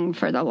scatting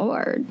for the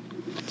Lord.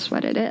 That's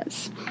what it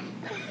is.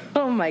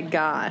 Oh, my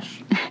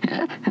gosh.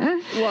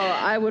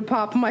 Well, I would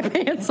pop my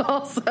pants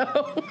also.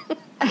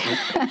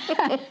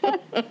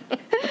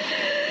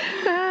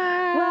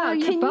 Wow,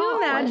 can you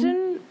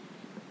imagine?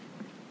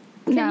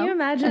 Can you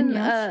imagine,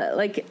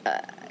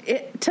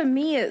 to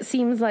me, it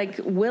seems like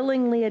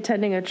willingly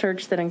attending a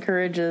church that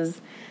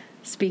encourages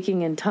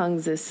speaking in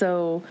tongues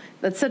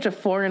that's such a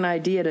foreign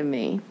idea to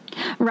me.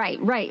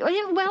 Right.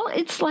 Well,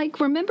 it's like,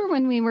 remember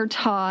when we were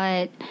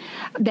taught,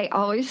 they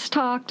always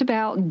talked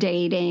about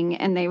dating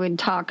and they would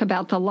talk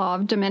about the law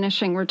of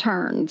diminishing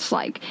returns.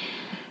 Like,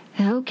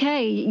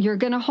 okay, you're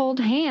going to hold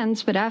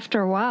hands, but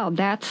after a while,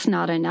 that's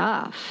not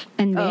enough.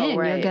 And then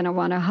you're going to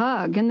want to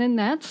hug, and then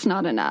that's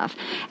not enough.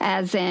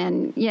 As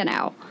in,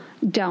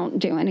 don't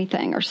do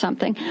anything or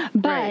something.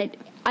 But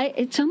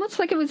it's almost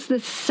like it was the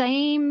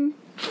same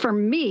for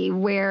me,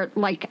 where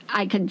like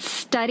I could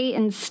study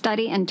and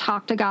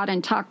talk to God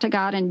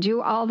and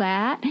do all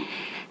that.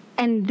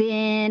 And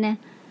then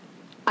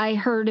I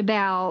heard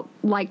about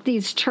like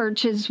these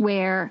churches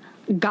where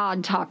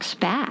God talks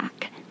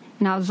back.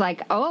 And I was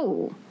like,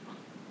 oh,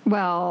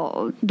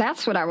 well,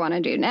 that's what I want to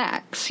do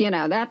next.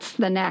 That's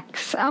the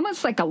next,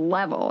 almost like a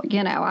level,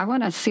 I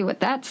want to see what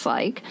that's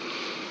like.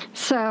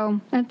 So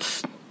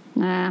it's,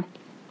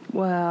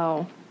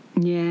 Wow.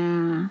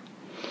 Yeah.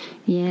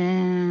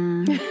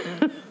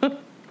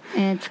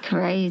 It's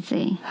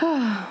crazy.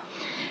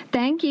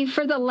 Thank you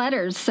for the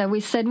letters. So we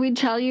said we'd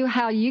tell you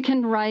how you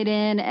can write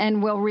in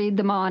and we'll read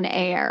them on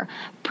air.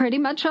 Pretty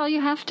much all you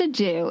have to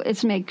do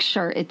is make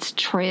sure it's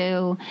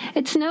true,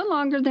 it's no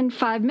longer than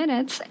 5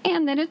 minutes,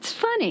 and that it's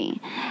funny.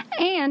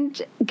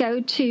 And go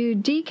to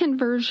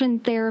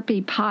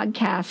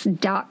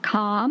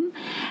deconversiontherapypodcast.com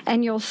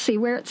and you'll see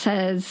where it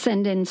says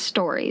send in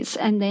stories.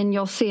 And then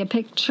you'll see a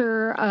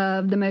picture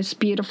of the most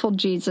beautiful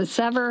Jesus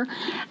ever.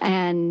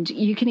 And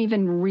you can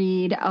even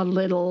read a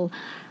little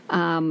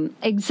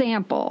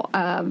example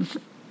of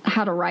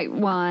how to write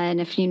one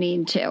if you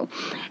need to.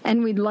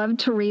 And we'd love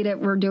to read it.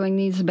 We're doing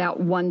these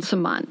about once a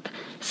month.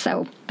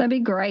 So that'd be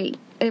great.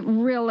 It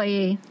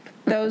really...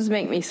 Those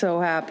make me so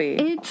happy.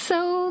 It's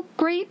so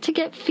great to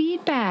get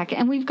feedback,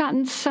 and we've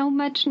gotten so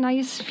much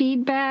nice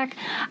feedback.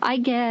 I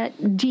get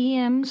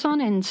DMs on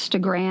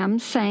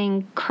Instagram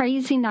saying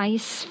crazy,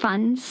 nice,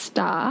 fun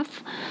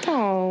stuff.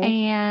 Oh.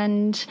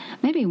 And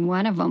maybe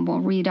one of them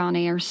we'll read on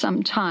air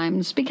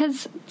sometimes,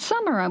 because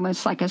some are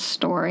almost like a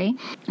story.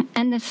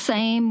 And the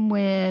same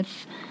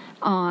with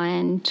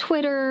on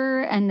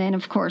Twitter, and then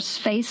of course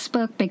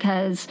Facebook,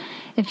 because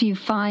if you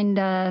find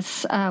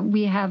us,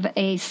 we have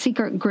a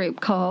secret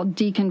group called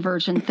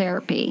Deconversion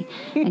Therapy,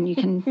 and you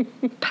can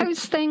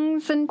post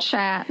things and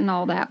chat and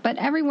all that, but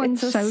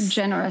everyone's so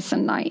generous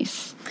and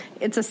nice.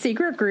 It's a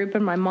secret group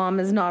and my mom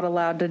is not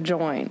allowed to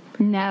join.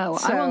 No,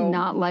 I will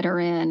not let her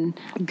in.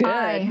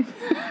 Good.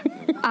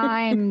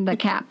 I'm the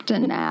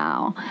captain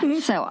now,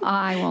 so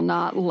I will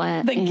not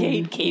let the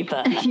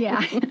gatekeeper.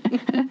 Yeah.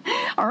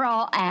 Or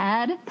I'll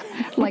add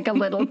like a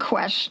little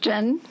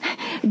question.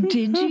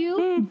 Did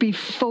you,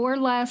 before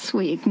last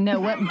week,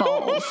 know what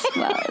bowls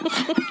was?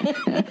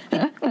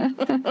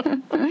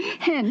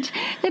 Hint,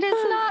 it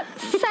is not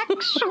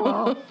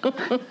sexual.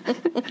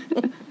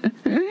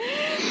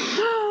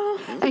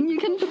 And you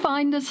can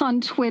find us on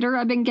Twitter.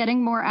 I've been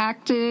getting more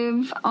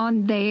active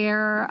on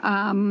there.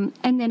 And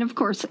then, of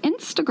course,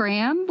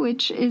 Instagram,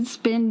 which has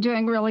been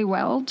doing really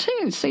well,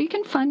 too. So you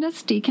can find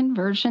us,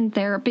 Deconversion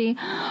Therapy,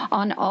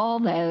 on all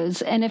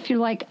those. And if you're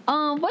like,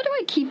 oh, why do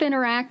I keep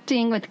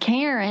interacting with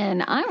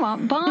Karen? I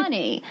want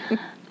Bonnie.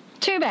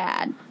 Too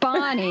bad.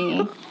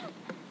 Bonnie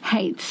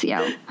hates you.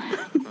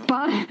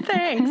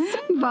 Thanks.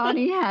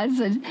 Bonnie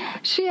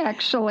she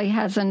actually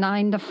has a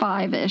 9 to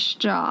 5-ish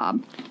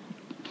job.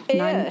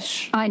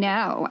 Ish. I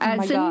know.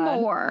 As in God.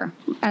 More.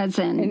 As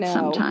in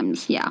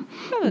sometimes, yeah.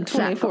 A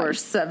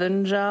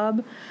 24/7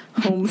 job.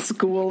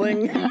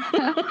 Homeschooling.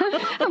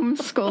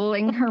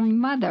 Homeschooling her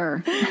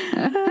mother.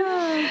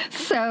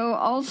 So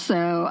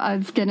also, I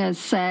was going to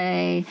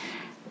say,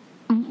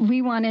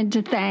 we wanted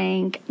to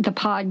thank the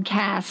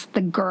podcast,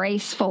 The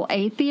Graceful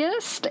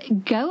Atheist.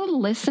 Go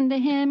listen to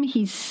him.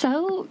 He's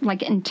so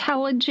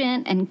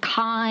intelligent and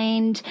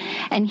kind,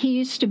 and he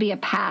used to be a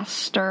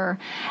pastor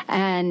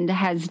and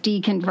has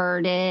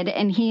deconverted,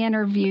 and he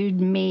interviewed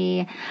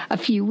me a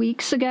few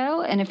weeks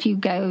ago. And if you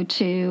go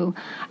to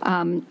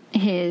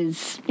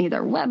his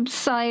either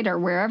website or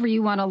wherever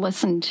you want to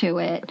listen to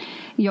it,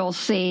 you'll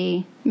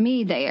see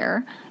me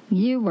there.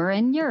 You were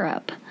in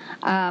Europe.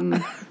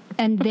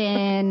 And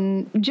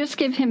then just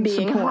give him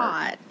Being support.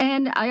 hot.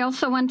 And I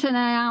also want to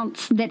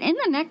announce that in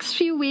the next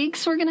few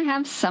weeks, we're going to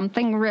have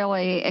something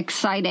really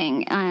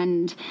exciting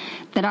and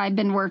that I've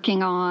been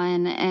working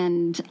on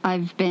and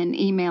I've been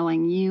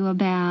emailing you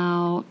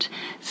about.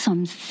 So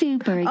I'm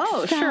super excited.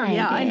 Oh, sure.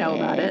 Yeah, I know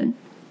about it.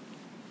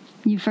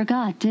 You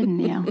forgot, didn't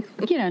you?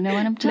 You don't know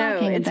what I'm talking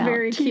about. No, it's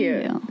very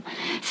cute. You?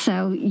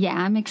 So, yeah,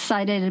 I'm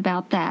excited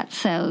about that.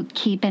 So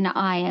keep an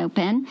eye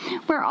open.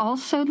 We're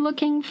also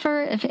looking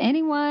for if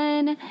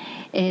anyone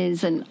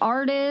is an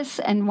artist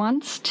and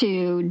wants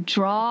to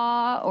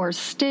draw or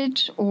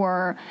stitch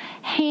or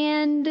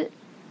hand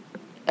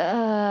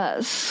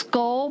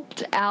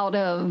sculpt out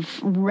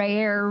of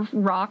rare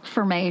rock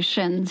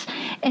formations,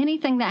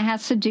 anything that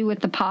has to do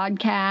with the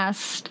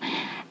podcast,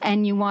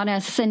 and you want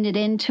to send it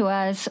in to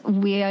us,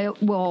 we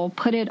will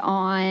put it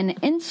on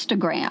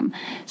Instagram.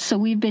 So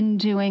we've been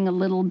doing a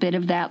little bit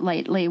of that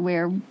lately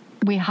where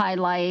we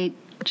highlight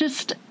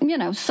just,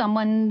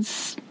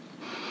 someone's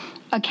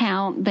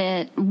account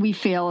that we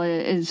feel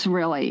is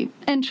really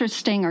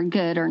interesting or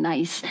good or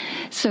nice.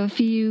 So if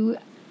you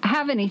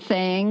have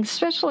anything,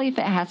 especially if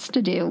it has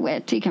to do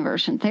with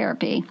deconversion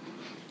therapy,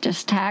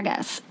 just tag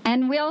us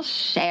and we'll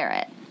share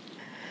it.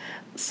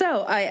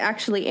 So I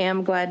actually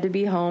am glad to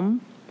be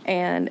home,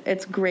 and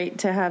it's great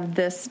to have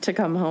this to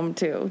come home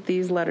to.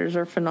 These letters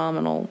are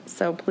phenomenal.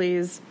 So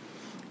please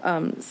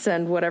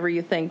send whatever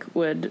you think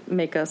would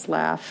make us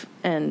laugh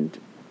and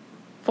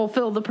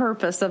fulfill the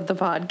purpose of the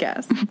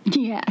podcast.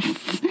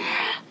 Yes.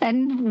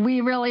 And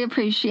we really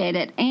appreciate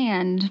it.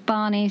 And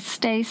Bonnie,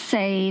 stay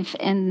safe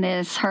in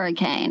this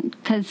hurricane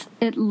because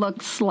it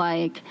looks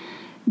like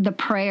the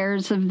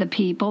prayers of the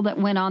people that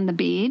went on the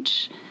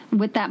beach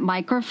with that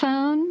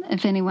microphone,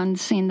 if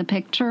anyone's seen the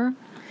picture.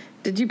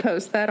 Did you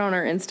post that on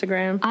our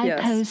Instagram? I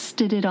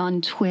posted it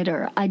on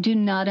Twitter. I do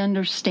not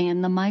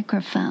understand the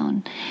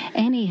microphone.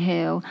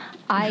 Anywho,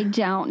 I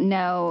don't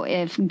know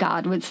if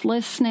God was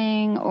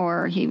listening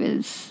or he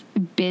was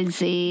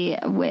busy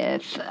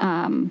with,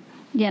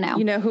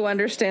 You know who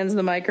understands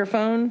the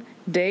microphone?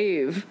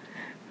 Dave,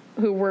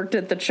 who worked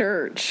at the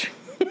church.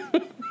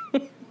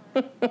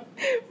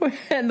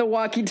 And the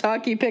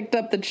walkie-talkie picked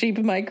up the cheap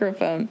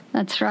microphone.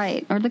 That's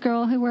right. Or the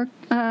girl who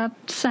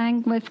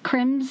sang with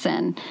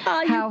Crimson.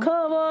 Are you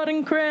covered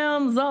in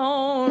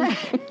crimson?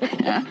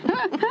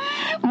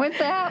 With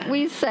that,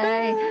 we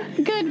say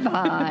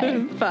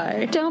goodbye.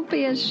 Bye. Don't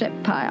be a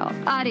shit pile.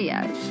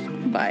 Adios.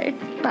 Bye.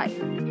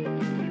 Bye.